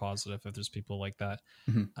a lot more positive if there's people like that.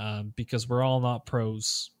 Because we're all not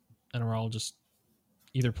pros, and we're all just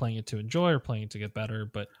either playing it to enjoy or playing it to get better,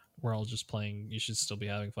 but we're all just playing. You should still be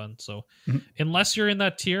having fun. So unless you're in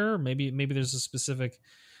that tier, maybe there's a specific,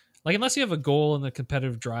 unless you have a goal in the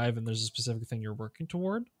competitive drive and there's a specific thing you're working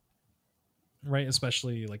toward, right?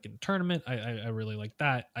 Especially in a tournament, I really like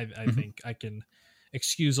that. I think I can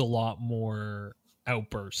excuse a lot more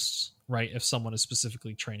outbursts, right? If someone is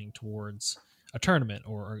specifically training towards a tournament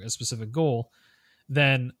or a specific goal,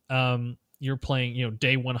 then you're playing,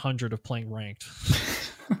 day 100 of playing ranked.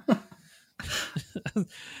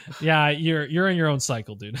 Yeah, you're in your own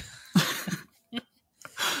cycle, dude.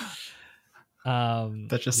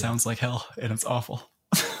 That just sounds like hell, and it's awful.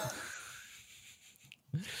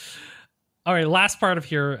 All right, last part of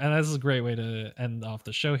here, and this is a great way to end off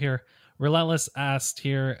the show here. Relentless asked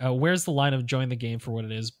here, where's the line of enjoying the game for what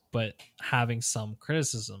it is, but having some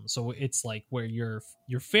criticism? So it's where you're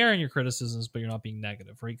fair in your criticisms, but you're not being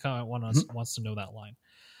negative, right? Kind of wants to know that line,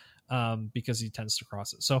 because he tends to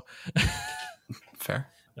cross it. So fair.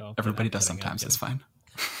 No, everybody does sometimes. It's fine.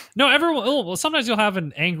 No, everyone. Well, sometimes you'll have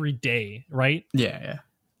an angry day, right? Yeah.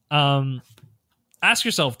 Ask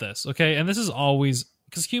yourself this, okay? And this is always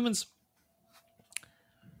because humans.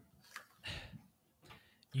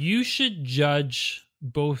 You should judge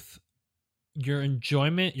both your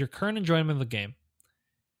current enjoyment of the game,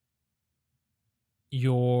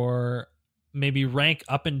 your maybe rank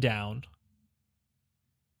up and down,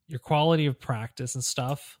 your quality of practice and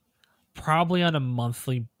stuff, probably on a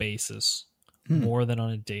monthly basis more than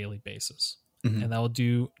on a daily basis. And that will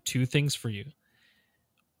do two things for you.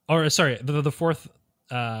 Or sorry, the fourth,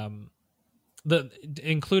 the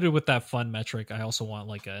included with that fun metric, I also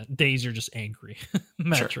want a days you're just angry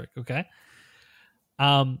metric. Sure. Okay.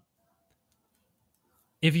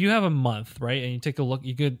 If you have a month, right, and you take a look,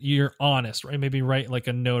 you're honest, right? Maybe write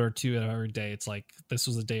a note or two every day. It's this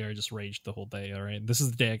was the day I just raged the whole day. All right. This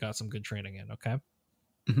is the day I got some good training in. Okay.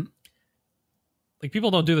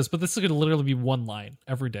 People don't do this, but this could literally be one line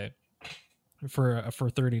every day for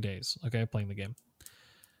 30 days. Okay. Playing the game.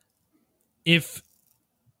 If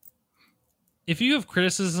you have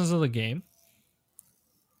criticisms of the game,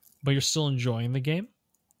 but you're still enjoying the game,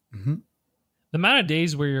 the amount of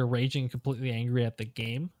days where you're raging completely angry at the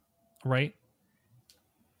game, right,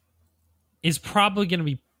 is probably going to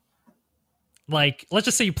be let's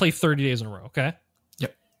just say you play 30 days in a row, okay?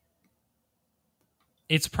 Yep.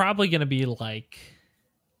 It's probably going to be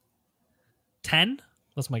 10.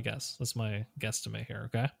 That's my guess. That's my guesstimate here,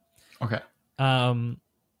 okay? Okay.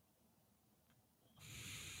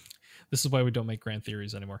 This is why we don't make grand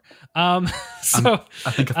theories anymore. I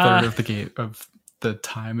think a third of the game of the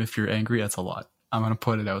time, if you're angry, that's a lot. I'm going to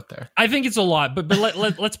put it out there. I think it's a lot, but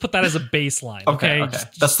let's put that as a baseline. Okay.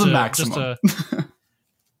 That's the maximum.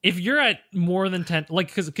 If you're at more than 10,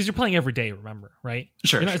 because you're playing every day, remember, right?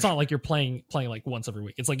 Sure. It's not like you're playing once every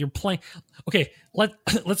week. It's you're playing. Okay.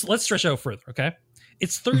 Let's stretch out further. Okay.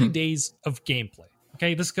 It's 30 days of gameplay.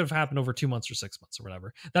 Okay. This could have happened over 2 months or 6 months or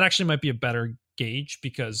whatever. That actually might be a better gauge,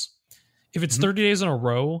 because if it's 30 days in a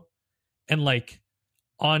row and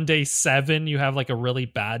on day 7 you have a really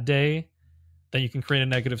bad day, then you can create a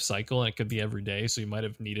negative cycle, and it could be every day. So you might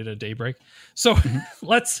have needed a day break. So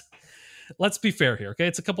let's be fair here. Okay.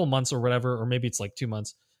 It's a couple months or whatever, or maybe it's like 2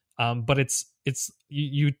 months. But it's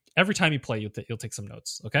you every time you play, you'll take some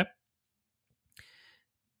notes. Okay.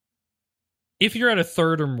 If you're at a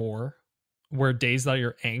third or more where days that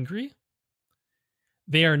you're angry,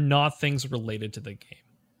 they are not things related to the game.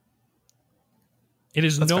 It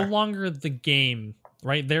is That's no fair. Longer the game,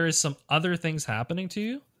 right? There is some other things happening to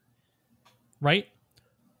you, right?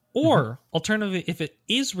 Or alternatively, if it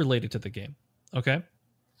is related to the game, okay,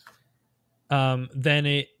 then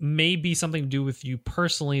it may be something to do with you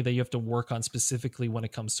personally that you have to work on specifically when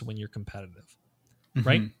it comes to when you're competitive,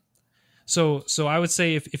 right? So I would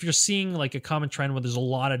say if you're seeing like a common trend where there's a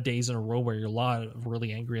lot of days in a row where you're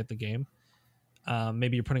really angry at the game,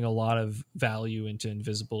 maybe you're putting a lot of value into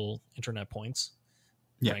invisible internet points,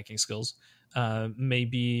 ranking skills.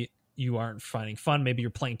 Maybe you aren't finding fun. Maybe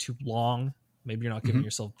you're playing too long. Maybe you're not giving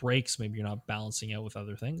yourself breaks. Maybe you're not balancing out with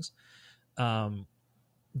other things.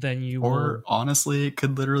 Then you honestly, it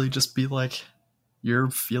could literally just be like you're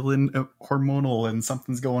feeling hormonal and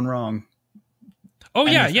something's going wrong. Oh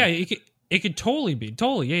yeah. It could totally be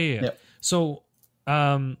yeah. So,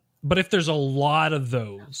 but if there's a lot of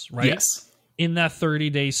those, right? Yes. In that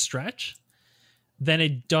 30-day stretch, then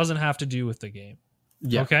it doesn't have to do with the game.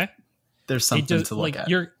 Yeah. Okay. There's something to look at.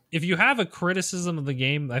 If you have a criticism of the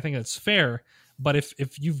game, I think that's fair. But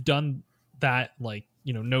if you've done that, like,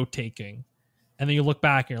 note taking, and then you look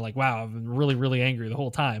back and you're like, wow, I've been really, really angry the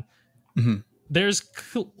whole time. There's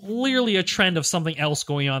clearly a trend of something else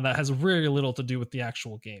going on that has very little to do with the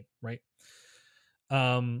actual game, right?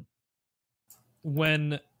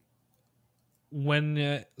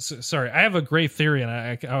 Sorry, I have a great theory, and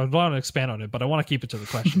I would want to expand on it, but I want to keep it to the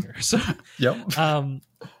question here. So,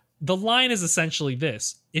 the line is essentially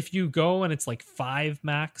this: if you go and it's like 5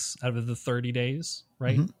 max out of the 30 days,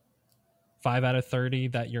 right? 5 out of 30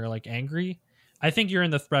 that you're like angry, I think you're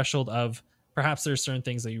in the threshold of perhaps there's certain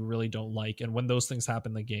things that you really don't like, and when those things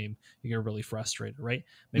happen in the game, you get really frustrated, right?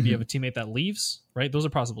 Maybe you have a teammate that leaves, right? Those are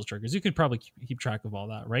possible triggers. You could probably keep track of all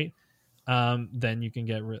that, right? Then you can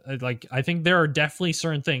get I think there are definitely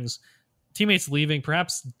certain things, teammates leaving,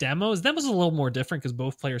 perhaps demos a little more different because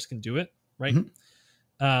both players can do it, right?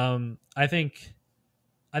 I think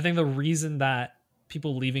the reason that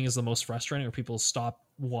people leaving is the most frustrating, or people stop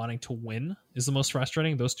wanting to win is the most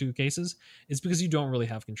frustrating, those two cases, is because you don't really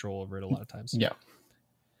have control over it a lot of times.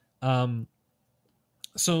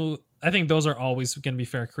 So I think those are always going to be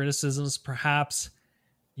fair criticisms. Perhaps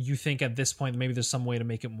you think at this point maybe there's some way to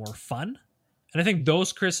make it more fun, and I think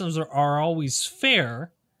those criticisms are always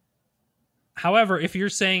fair. However, if you're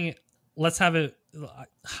saying let's have it,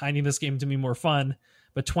 I need this game to be more fun,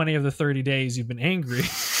 but 20 of the 30 days you've been angry,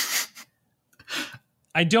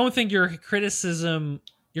 I don't think your criticism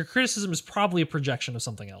is probably a projection of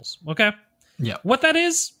something else. Okay. Yeah. What that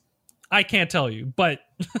is, I can't tell you, but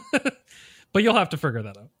but you'll have to figure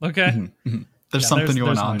that out. Okay. There's something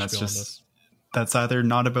going on that's either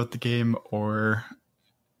not about the game, or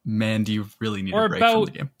man, do you really need a break from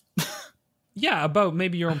the game? About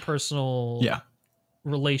maybe your own personal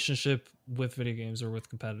relationship with video games or with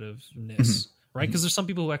competitiveness, right? Because there's some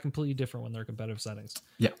people who act completely different when they're competitive settings.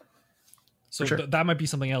 Yeah. So that might be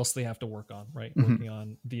something else they have to work on, right? Working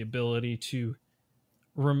on the ability to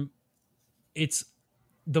it's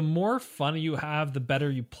the more fun you have, the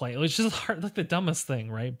better you play. It's just hard, like the dumbest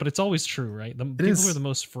thing, right? But it's always true, right? The people who are the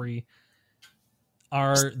most free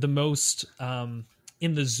are the most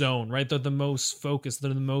in the zone, right? They're the most focused.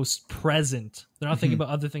 They're the most present. They're not thinking about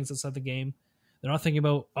other things outside the game. They're not thinking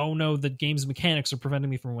about, oh no, the game's mechanics are preventing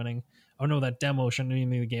me from winning. Oh no, that demo shouldn't be in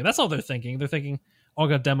the game. That's all they're thinking. They're thinking, oh, I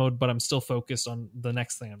got demoed, but I'm still focused on the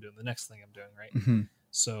next thing I'm doing, right?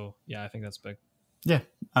 So yeah, I think that's big. Yeah,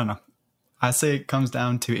 I don't know. I say it comes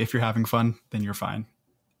down to, if you're having fun, then you're fine.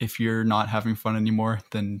 If you're not having fun anymore,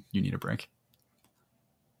 then you need a break.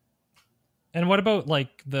 And what about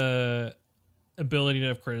like the ability to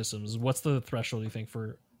have criticisms? What's the threshold you think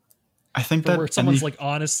for? I think that where someone's like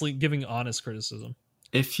honestly giving honest criticism.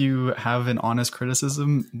 If you have an honest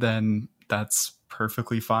criticism, then that's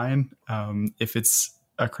perfectly fine. If it's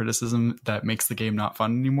a criticism that makes the game not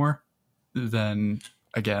fun anymore, then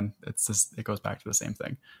again, it goes back to the same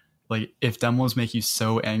thing. Like, if demos make you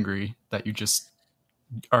so angry that you just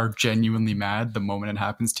are genuinely mad the moment it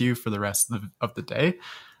happens to you for the rest of the day,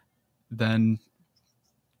 then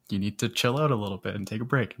you need to chill out a little bit and take a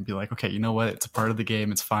break and be like, okay, you know what? It's a part of the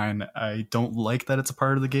game. It's fine. I don't like that it's a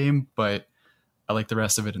part of the game, but I like the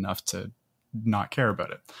rest of it enough to not care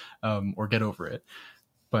about it, or get over it.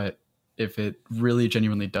 But if it really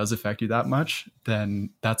genuinely does affect you that much,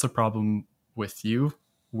 then that's a problem with you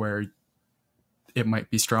where it might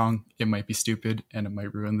be strong, it might be stupid, and it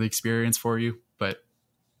might ruin the experience for you. But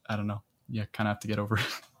I don't know. You kind of have to get over it.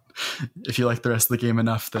 If you like the rest of the game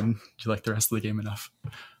enough, then you like the rest of the game enough.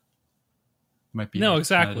 Might be no,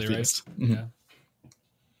 exactly, right? Mm-hmm. Yeah,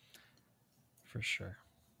 for sure.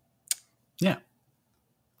 Yeah.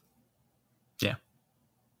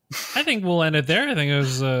 I think we'll end it there. I think it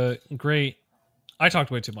was great. I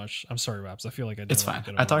talked way too much. I'm sorry, Raps. I feel like I did. It's fine.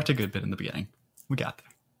 I talked a good bit in the beginning. We got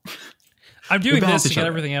there. I'm doing this to get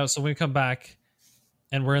everything out, so when we come back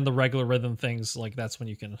and we're in the regular rhythm things, like that's when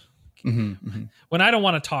you can. When I don't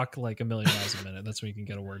want to talk like a million miles a minute, that's when you can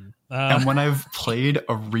get a word. And when I've played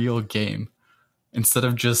a real game instead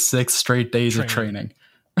of just 6 straight days of training.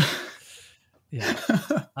 Yeah.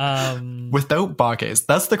 Without bakes.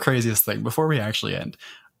 That's the craziest thing. Before we actually end,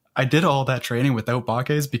 I did all that training without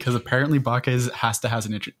bakes because apparently bakes has to have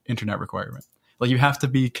an internet requirement. Like you have to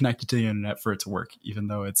be connected to the internet for it to work, even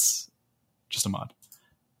though it's just a mod.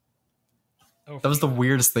 That was the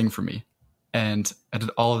weirdest thing for me. And I did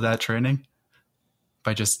all of that training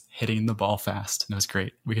by just hitting the ball fast. And it was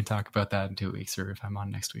great. We can talk about that in 2 weeks, or if I'm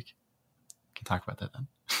on next week. We can talk about that then.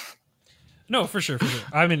 No, for sure.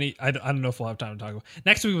 I mean, I don't know if we'll have time to talk about it.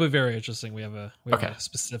 Next week will be very interesting. We have a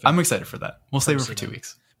specific. I'm excited for that. We'll save it for 2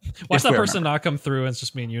 weeks. Watch that person not come through and it's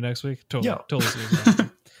just me and you next week. Totally serious.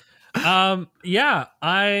 Yeah,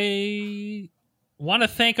 I want to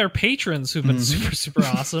thank our patrons who've been super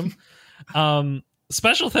awesome.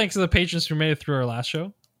 Special thanks to the patrons who made it through our last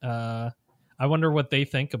show. I wonder what they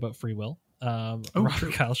think about free will.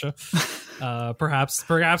 Robert Kyle show. Perhaps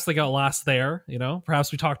they got lost there. You know,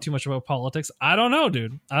 perhaps we talked too much about politics. I don't know,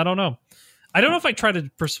 dude. I don't know if I try to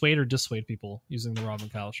persuade or dissuade people using the Rob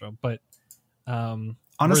and Kyle show, but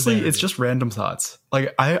honestly, it's just random thoughts.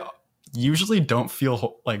 Like I usually don't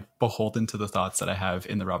feel like beholden to the thoughts that I have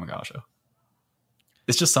in the Rob and Kyle show.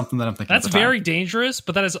 It's just something that I'm thinking. That's very dangerous,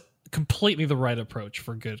 but that is completely the right approach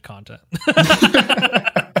for good content.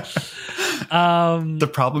 The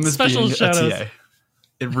problem is being a TA.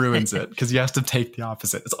 It ruins it because you have to take the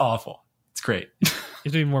opposite. It's awful. It's great. You have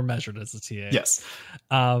to be more measured as a TA. Yes.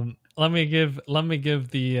 Let me give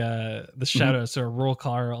the shout outs to our Roll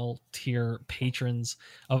Carl tier patrons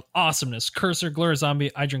of awesomeness: Cursor, Glur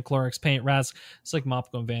Zombie, I Drink Clorix, Paint, Raz, Slick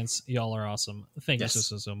Mopco, and Vance. Y'all are awesome. Thank you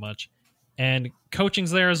so much. And coaching's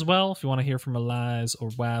there as well. If you want to hear from Elias or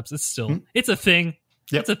Wabs, it's still it's a thing.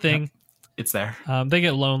 It's a thing. Yep. It's there. They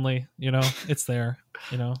get lonely, you know. It's there,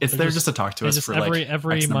 you know. It's there just to talk to us for every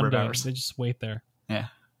X Monday. hours. They just wait there. Yeah.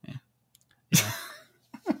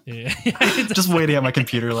 Just waiting at my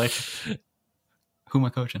computer, like, who am I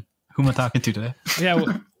coaching? Who am I talking to today? Yeah,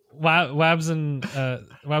 Wabs and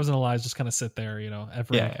Elias just kind of sit there, you know,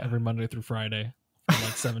 every Monday through Friday from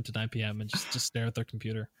like 7 to 9 p.m. and just stare at their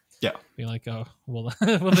computer. Yeah, being like, oh, will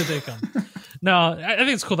the day come? No, I think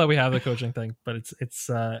it's cool that we have the coaching thing, but it's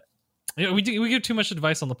you know, we give too much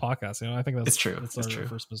advice on the podcast. You know, I think that's true. That's our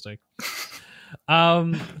first mistake.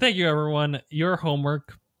 Thank you, everyone. Your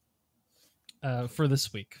homework for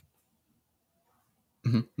this week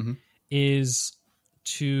is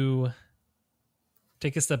to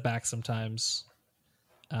take a step back sometimes,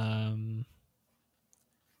 and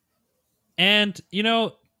you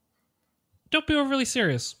know, don't be overly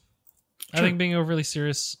serious. I think being overly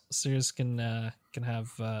serious can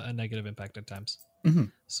have a negative impact at times.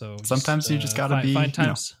 So sometimes you just gotta be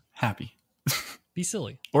happy, be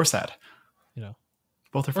silly or sad. You know,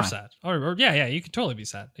 both are fine. Or sad, or yeah, you can totally be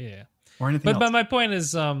sad. Yeah. Or anything. But my point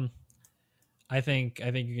is, I think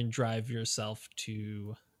you can drive yourself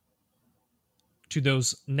to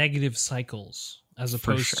those negative cycles as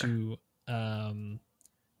opposed to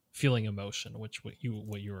feeling emotion, which what you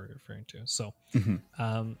were referring to. So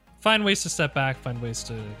find ways to step back, find ways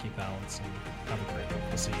to keep balance, and have a great week.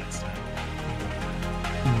 We'll see you next time.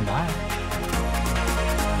 Bye.